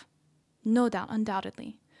have. No doubt,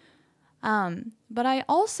 undoubtedly. But I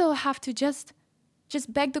also have to just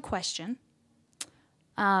beg the question.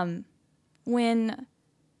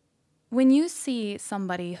 When you see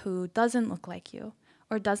somebody who doesn't look like you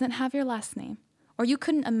or doesn't have your last name, or you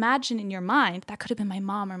couldn't imagine in your mind, that could have been my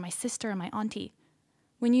mom or my sister or my auntie.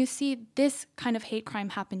 When you see this kind of hate crime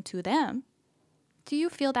happen to them, do you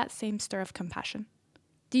feel that same stir of compassion?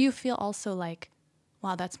 Do you feel also like,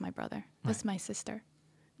 wow, that's my brother, that's my sister?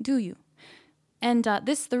 Do you? And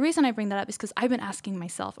the reason I bring that up is because I've been asking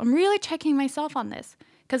myself, I'm really checking myself on this,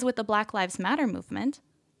 because with the Black Lives Matter movement,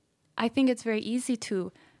 I think it's very easy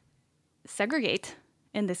to segregate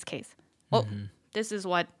in this case. Oh, this is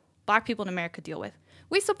what Black people in America deal with.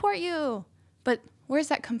 We support you. But where's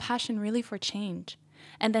that compassion really for change?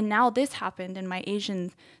 And then now this happened, and my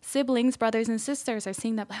Asian siblings, brothers and sisters are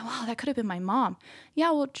seeing that, like, wow, that could have been my mom.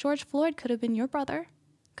 Yeah, well, George Floyd could have been your brother,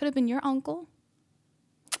 could have been your uncle.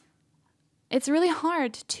 It's really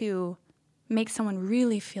hard to make someone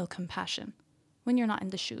really feel compassion when you're not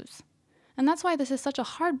in the shoes. And that's why this is such a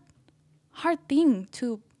hard thing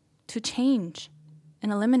to change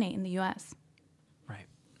and eliminate in the US. Right.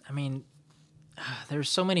 I mean, there's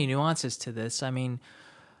so many nuances to this. I mean,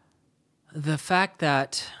 the fact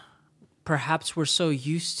that perhaps we're so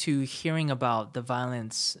used to hearing about the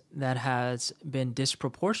violence that has been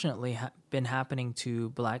disproportionately been happening to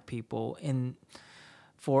Black people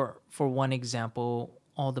for one example,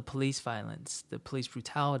 all the police violence, the police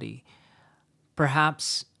brutality,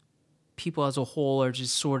 perhaps people as a whole are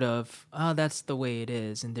just sort of, oh, that's the way it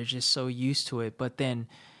is, and they're just so used to it. But then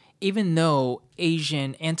even though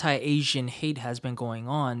anti-Asian hate has been going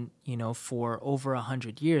on, for over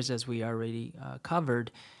 100 years, as we already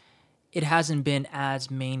covered, it hasn't been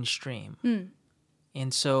as mainstream.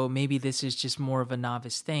 And so maybe this is just more of a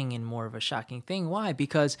novice thing and more of a shocking thing. Why?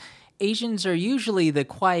 Because Asians are usually the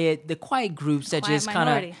quiet groups that just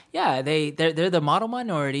kind of, they're the model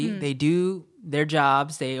minority. They do their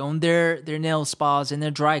jobs. They own their nail spas and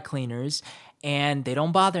their dry cleaners, and they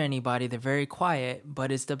don't bother anybody. They're very quiet.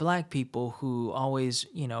 But it's the Black people who always,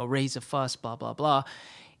 raise a fuss, blah, blah, blah.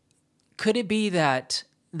 Could it be that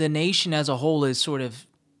the nation as a whole is sort of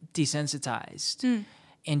desensitized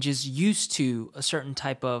and just used to a certain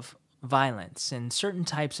type of violence and certain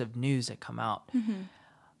types of news that come out?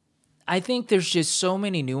 I think there's just so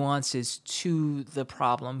many nuances to the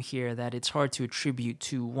problem here that it's hard to attribute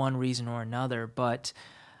to one reason or another. But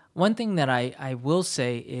one thing that I will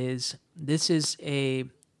say is this is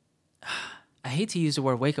I hate to use the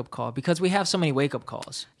word wake-up call because we have so many wake-up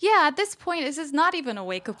calls. Yeah, at this point, this is not even a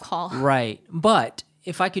wake-up call. Right. But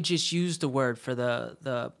if I could just use the word for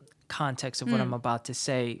the context of what I'm about to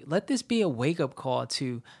say, let this be a wake-up call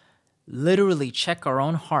to literally check our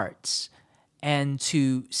own hearts and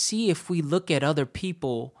to see if we look at other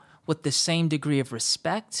people with the same degree of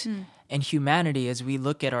respect and humanity as we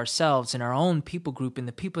look at ourselves and our own people group and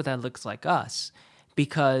the people that looks like us.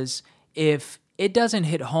 Because if it doesn't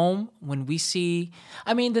hit home when we see,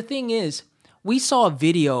 the thing is, we saw a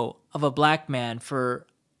video of a Black man for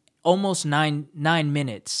almost nine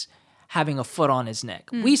minutes having a foot on his neck.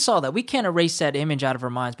 We saw that. We can't erase that image out of our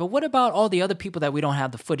minds. But what about all the other people that we don't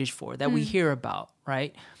have the footage for, that we hear about,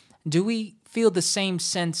 right? Do we feel the same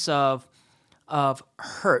sense of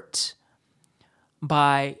hurt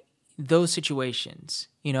by those situations,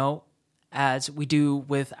 as we do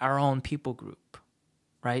with our own people group,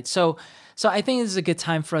 right? So I think this is a good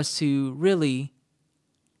time for us to really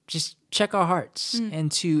just check our hearts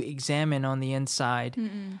and to examine on the inside,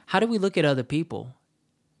 how do we look at other people?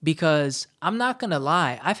 Because I'm not going to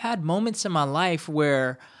lie, I've had moments in my life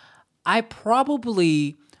where I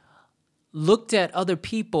probably looked at other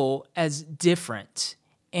people as different.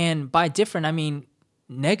 And by different, I mean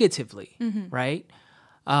negatively, right?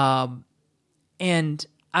 And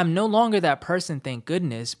I'm no longer that person, thank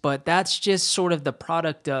goodness, but that's just sort of the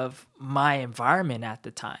product of my environment at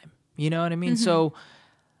the time. You know what I mean? So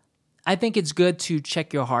I think it's good to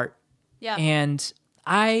check your heart. Yeah. And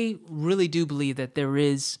I really do believe that there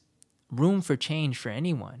is room for change for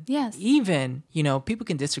anyone. Yes. Even, people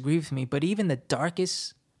can disagree with me, but even the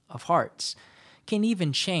darkest of hearts can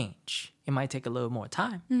even change. It might take a little more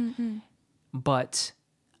time. But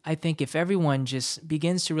I think if everyone just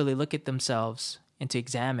begins to really look at themselves and to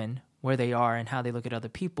examine where they are and how they look at other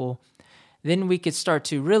people, then we could start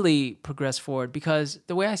to really progress forward. Because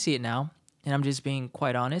the way I see it now, and I'm just being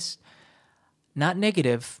quite honest, not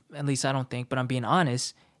negative, at least I don't think, but I'm being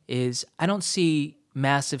honest, is I don't see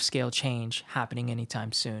massive scale change happening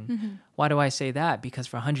anytime soon. Why do I say that? Because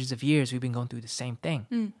for hundreds of years, we've been going through the same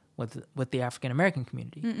thing with the African American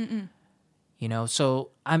community.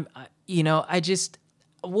 So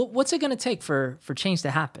what's it going to take for change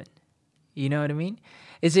to happen? You know what I mean?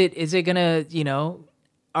 Is it going to,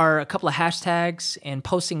 are a couple of hashtags and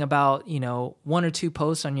posting about, one or two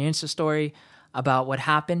posts on your Insta story about what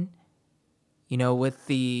happened, with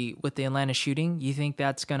the Atlanta shooting, you think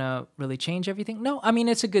that's going to really change everything? No,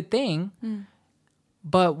 it's a good thing.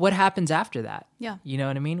 But what happens after that? Yeah. You know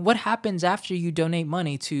what I mean? What happens after you donate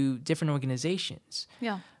money to different organizations?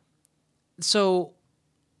 Yeah. So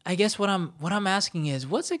I guess what I'm asking is,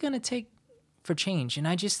 what's it going to take for change? And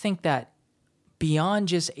I just think that beyond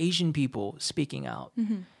just Asian people speaking out,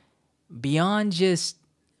 beyond just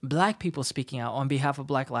Black people speaking out on behalf of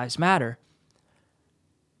Black Lives Matter,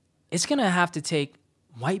 it's going to have to take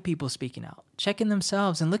white people speaking out, checking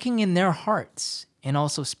themselves and looking in their hearts and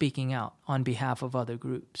also speaking out on behalf of other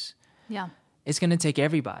groups. Yeah. It's going to take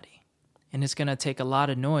everybody. And it's going to take a lot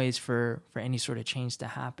of noise for any sort of change to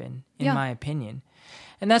happen, in my opinion.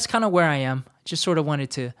 And that's kind of where I am. Just sort of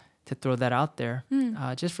wanted to throw that out there,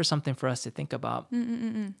 just for something for us to think about.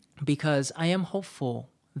 Because I am hopeful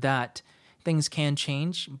that things can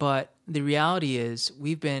change, but the reality is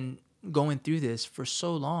we've been going through this for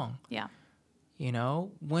so long. Yeah. You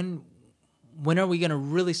know, when are we going to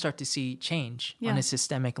really start to see change on a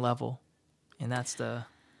systemic level? And that's the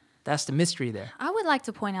mystery there. I would like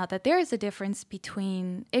to point out that there is a difference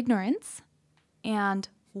between ignorance and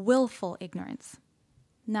willful ignorance.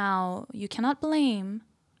 Now, you cannot blame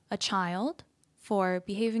a child for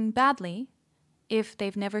behaving badly if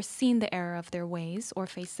they've never seen the error of their ways or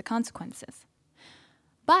faced the consequences.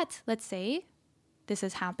 But let's say this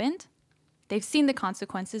has happened. They've seen the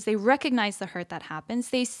consequences. They recognize the hurt that happens.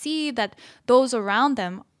 They see that those around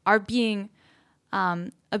them are being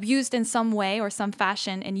abused in some way or some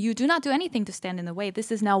fashion, and you do not do anything to stand in the way.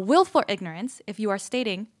 This is now willful ignorance if you are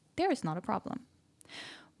stating there is not a problem.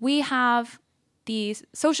 We have the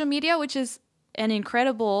social media, which is an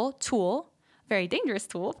incredible tool, very dangerous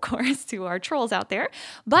tool, of course, to our trolls out there,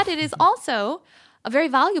 but it is also a very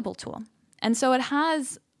valuable tool. And so it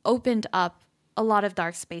has opened up a lot of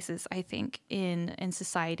dark spaces, I think, in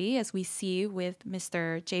society, as we see with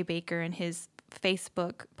Mr. Jay Baker and his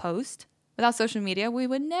Facebook post. Without social media, we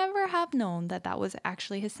would never have known that that was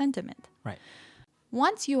actually his sentiment. Right.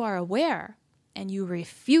 Once you are aware and you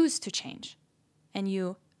refuse to change and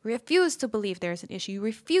you refuse to believe there's an issue, you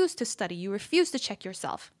refuse to study, you refuse to check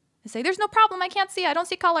yourself and say, there's no problem, I can't see, I don't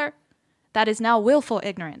see color. That is now willful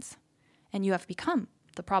ignorance, and you have become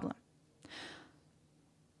the problem.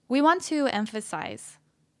 We want to emphasize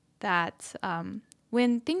that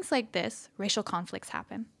when things like this, racial conflicts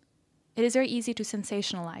happen, it is very easy to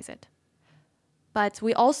sensationalize it. But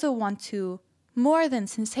we also want to, more than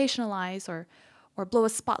sensationalize or blow a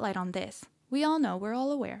spotlight on this, we all know, we're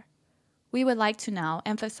all aware. We would like to now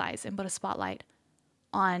emphasize and put a spotlight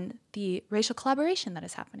on the racial collaboration that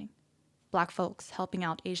is happening. Black folks helping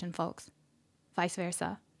out Asian folks, vice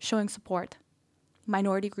versa, showing support,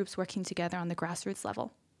 minority groups working together on the grassroots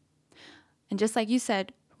level. And just like you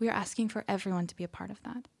said, we are asking for everyone to be a part of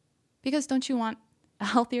that. Because don't you want a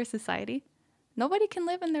healthier society? Nobody can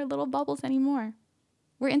live in their little bubbles anymore.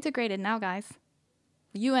 We're integrated now, guys.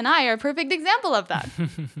 You and I are a perfect example of that.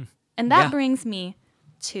 And that brings me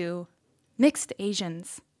to mixed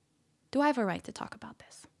Asians. Do I have a right to talk about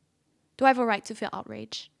this? Do I have a right to feel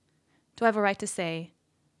outrage? Do I have a right to say,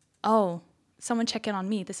 oh, someone check in on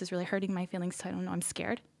me. This is really hurting my feelings, so I don't know, I'm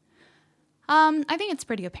scared. I think it's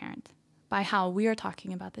pretty apparent by how we are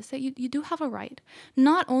talking about this, that you do have a right.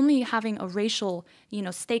 Not only having a racial,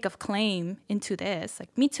 stake of claim into this,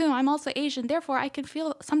 like, me too, I'm also Asian, therefore I can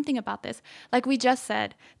feel something about this. Like we just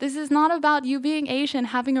said, this is not about you being Asian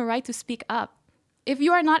having a right to speak up. If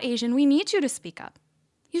you are not Asian, we need you to speak up.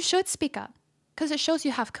 You should speak up, because it shows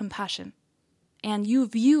you have compassion, and you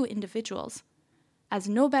view individuals as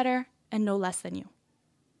no better and no less than you.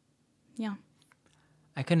 Yeah.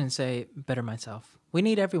 I couldn't say better myself. We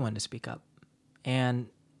need everyone to speak up. And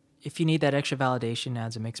if you need that extra validation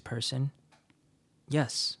as a mixed person,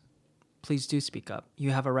 yes, please do speak up.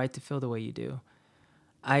 You have a right to feel the way you do.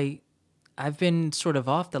 I've been sort of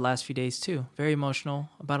off the last few days too, very emotional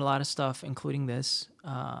about a lot of stuff, including this.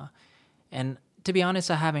 And to be honest,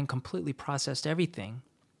 I haven't completely processed everything,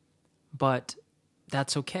 but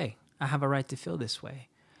that's okay. I have a right to feel this way.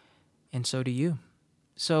 And so do you.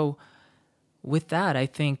 So with that, I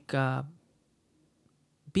think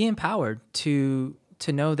be empowered to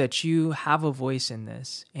know that you have a voice in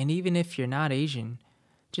this. And even if you're not Asian,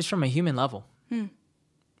 just from a human level,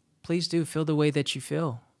 please do feel the way that you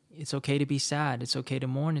feel. It's okay to be sad. It's okay to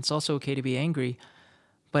mourn. It's also okay to be angry.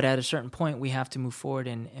 But at a certain point, we have to move forward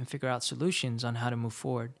and figure out solutions on how to move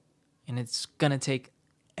forward. And it's going to take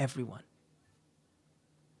everyone.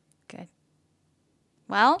 Good.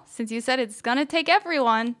 Well, since you said it's going to take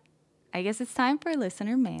everyone, I guess it's time for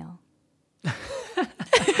listener mail.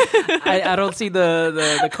 I don't see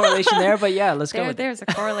the correlation there, but yeah, let's go with there's it.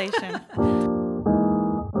 A correlation.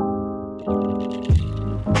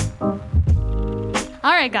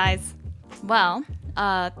 All right, guys. Well,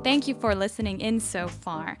 thank you for listening in so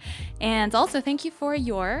far. And also thank you for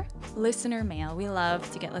your listener mail. We love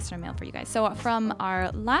to get listener mail for you guys. So from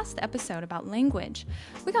our last episode about language,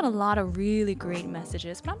 we got a lot of really great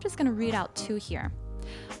messages, but I'm just going to read out two here.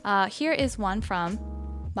 Here is one from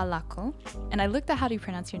Malako. And I looked at how do you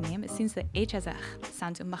pronounce your name. It seems the H has a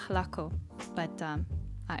sound to Mahlako, but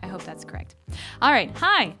I hope that's correct. All right.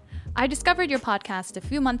 Hi. I discovered your podcast a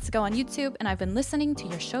few months ago on YouTube, and I've been listening to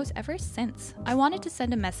your shows ever since. I wanted to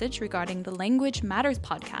send a message regarding the Language Matters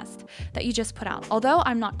podcast that you just put out. Although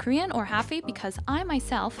I'm not Korean or half because I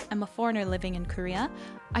myself am a foreigner living in Korea,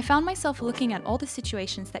 I found myself looking at all the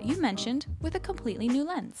situations that you mentioned with a completely new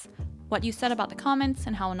lens. What you said about the comments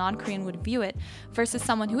and how a non-Korean would view it versus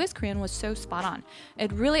someone who is Korean was so spot on.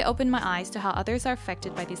 It really opened my eyes to how others are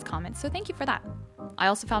affected by these comments, so thank you for that. I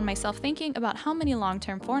also found myself thinking about how many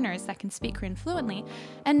long-term foreigners that can speak Korean fluently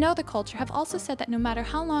and know the culture have also said that no matter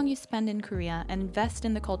how long you spend in Korea and invest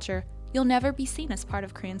in the culture, you'll never be seen as part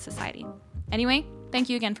of Korean society. Anyway, thank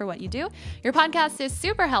you again for what you do. Your podcast is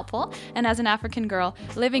super helpful, and as an African girl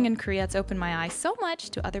living in Korea, it's opened my eyes so much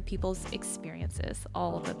to other people's experiences.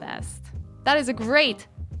 All the best. That is a great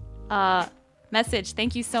message.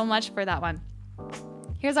 Thank you so much for that one.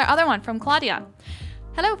 Here's our other one from Claudia.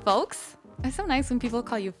 Hello, folks. It's so nice when people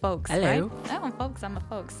call you folks. Hello. Right? Oh, I'm folks. I'm a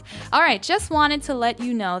folks. All right. Just wanted to let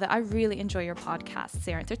you know that I really enjoy your podcasts.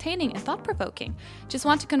 They're entertaining and thought-provoking. Just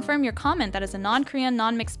want to confirm your comment that as a non-Korean,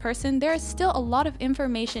 non-mixed person, there is still a lot of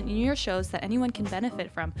information in your shows that anyone can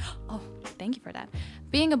benefit from. Oh, thank you for that.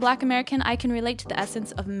 Being a Black American, I can relate to the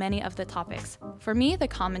essence of many of the topics. For me, the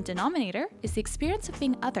common denominator is the experience of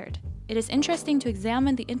being othered. It is interesting to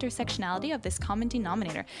examine the intersectionality of this common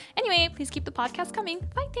denominator. Anyway, please keep the podcast coming.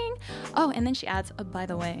 Fighting! Oh, and then she adds, by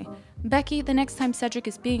the way, Becky, the next time Cedric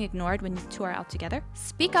is being ignored when you two are out together,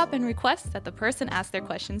 speak up and request that the person ask their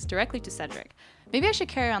questions directly to Cedric. Maybe I should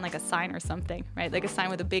carry on like a sign or something, right? Like a sign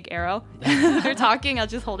with a big arrow. If they're talking, I'll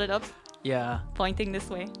just hold it up. Yeah. Pointing this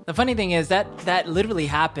way. The funny thing is that literally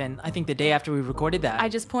happened, I think, the day after we recorded that. I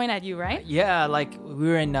just point at you, right? Yeah, like we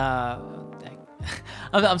were in...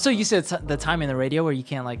 I'm so used to the time in the radio where you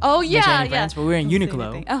can't like mention any brands, but we were in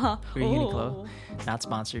Uniqlo. We were in Uniqlo, not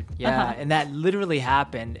sponsored. Yeah, and that literally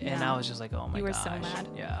happened, and I was just like, oh my gosh. You were so mad.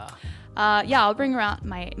 Yeah. I'll bring around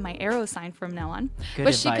my arrow sign from now on. Good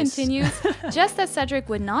but advice. She continues, just as Cedric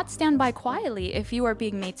would not stand by quietly if you are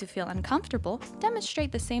being made to feel uncomfortable,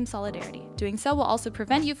 demonstrate the same solidarity. Doing so will also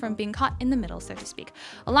prevent you from being caught in the middle, so to speak.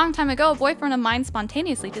 A long time ago, a boyfriend of mine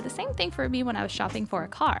spontaneously did the same thing for me when I was shopping for a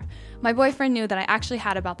car. My boyfriend knew that I actually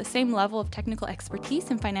had about the same level of technical expertise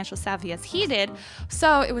and financial savvy as he did,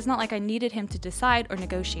 so it was not like I needed him to decide or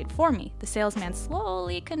negotiate for me. The salesman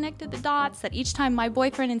slowly connected the dots that each time my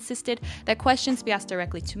boyfriend insisted that questions be asked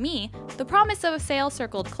directly to me, the promise of a sale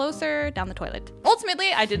circled closer down the toilet.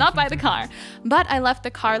 Ultimately, I did not buy the car, but I left the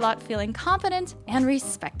car lot feeling confident and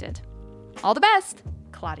respected. All the best,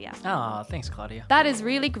 Claudia. Oh, thanks, Claudia. That is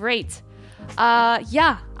really great. I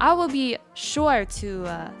will be sure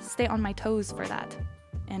to stay on my toes for that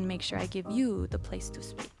and make sure I give you the place to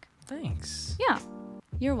speak. Thanks. Yeah,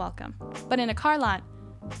 you're welcome. But in a car lot,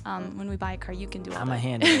 when we buy a car, you can do all I'm that. a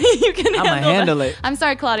handle it. You can handle it. I'm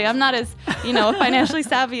sorry, Claudia. I'm not as, financially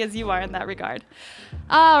savvy as you are in that regard.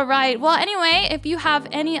 All right. Well, anyway, if you have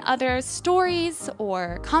any other stories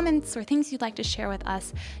or comments or things you'd like to share with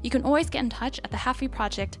us, you can always get in touch at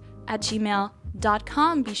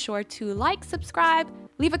thehappyproject@gmail.com. Be sure to like, subscribe,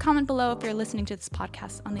 leave a comment below if you're listening to this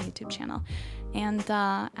podcast on the YouTube channel. And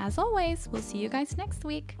as always, we'll see you guys next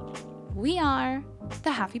week. We are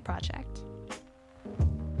The Happy Project.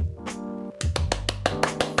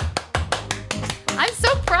 I'm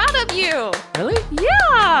so proud of you. Really?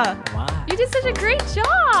 Yeah. Wow. You did such a great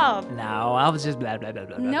job. No, I was just blah, blah, blah,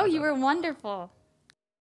 blah. No, blah, you blah. were wonderful.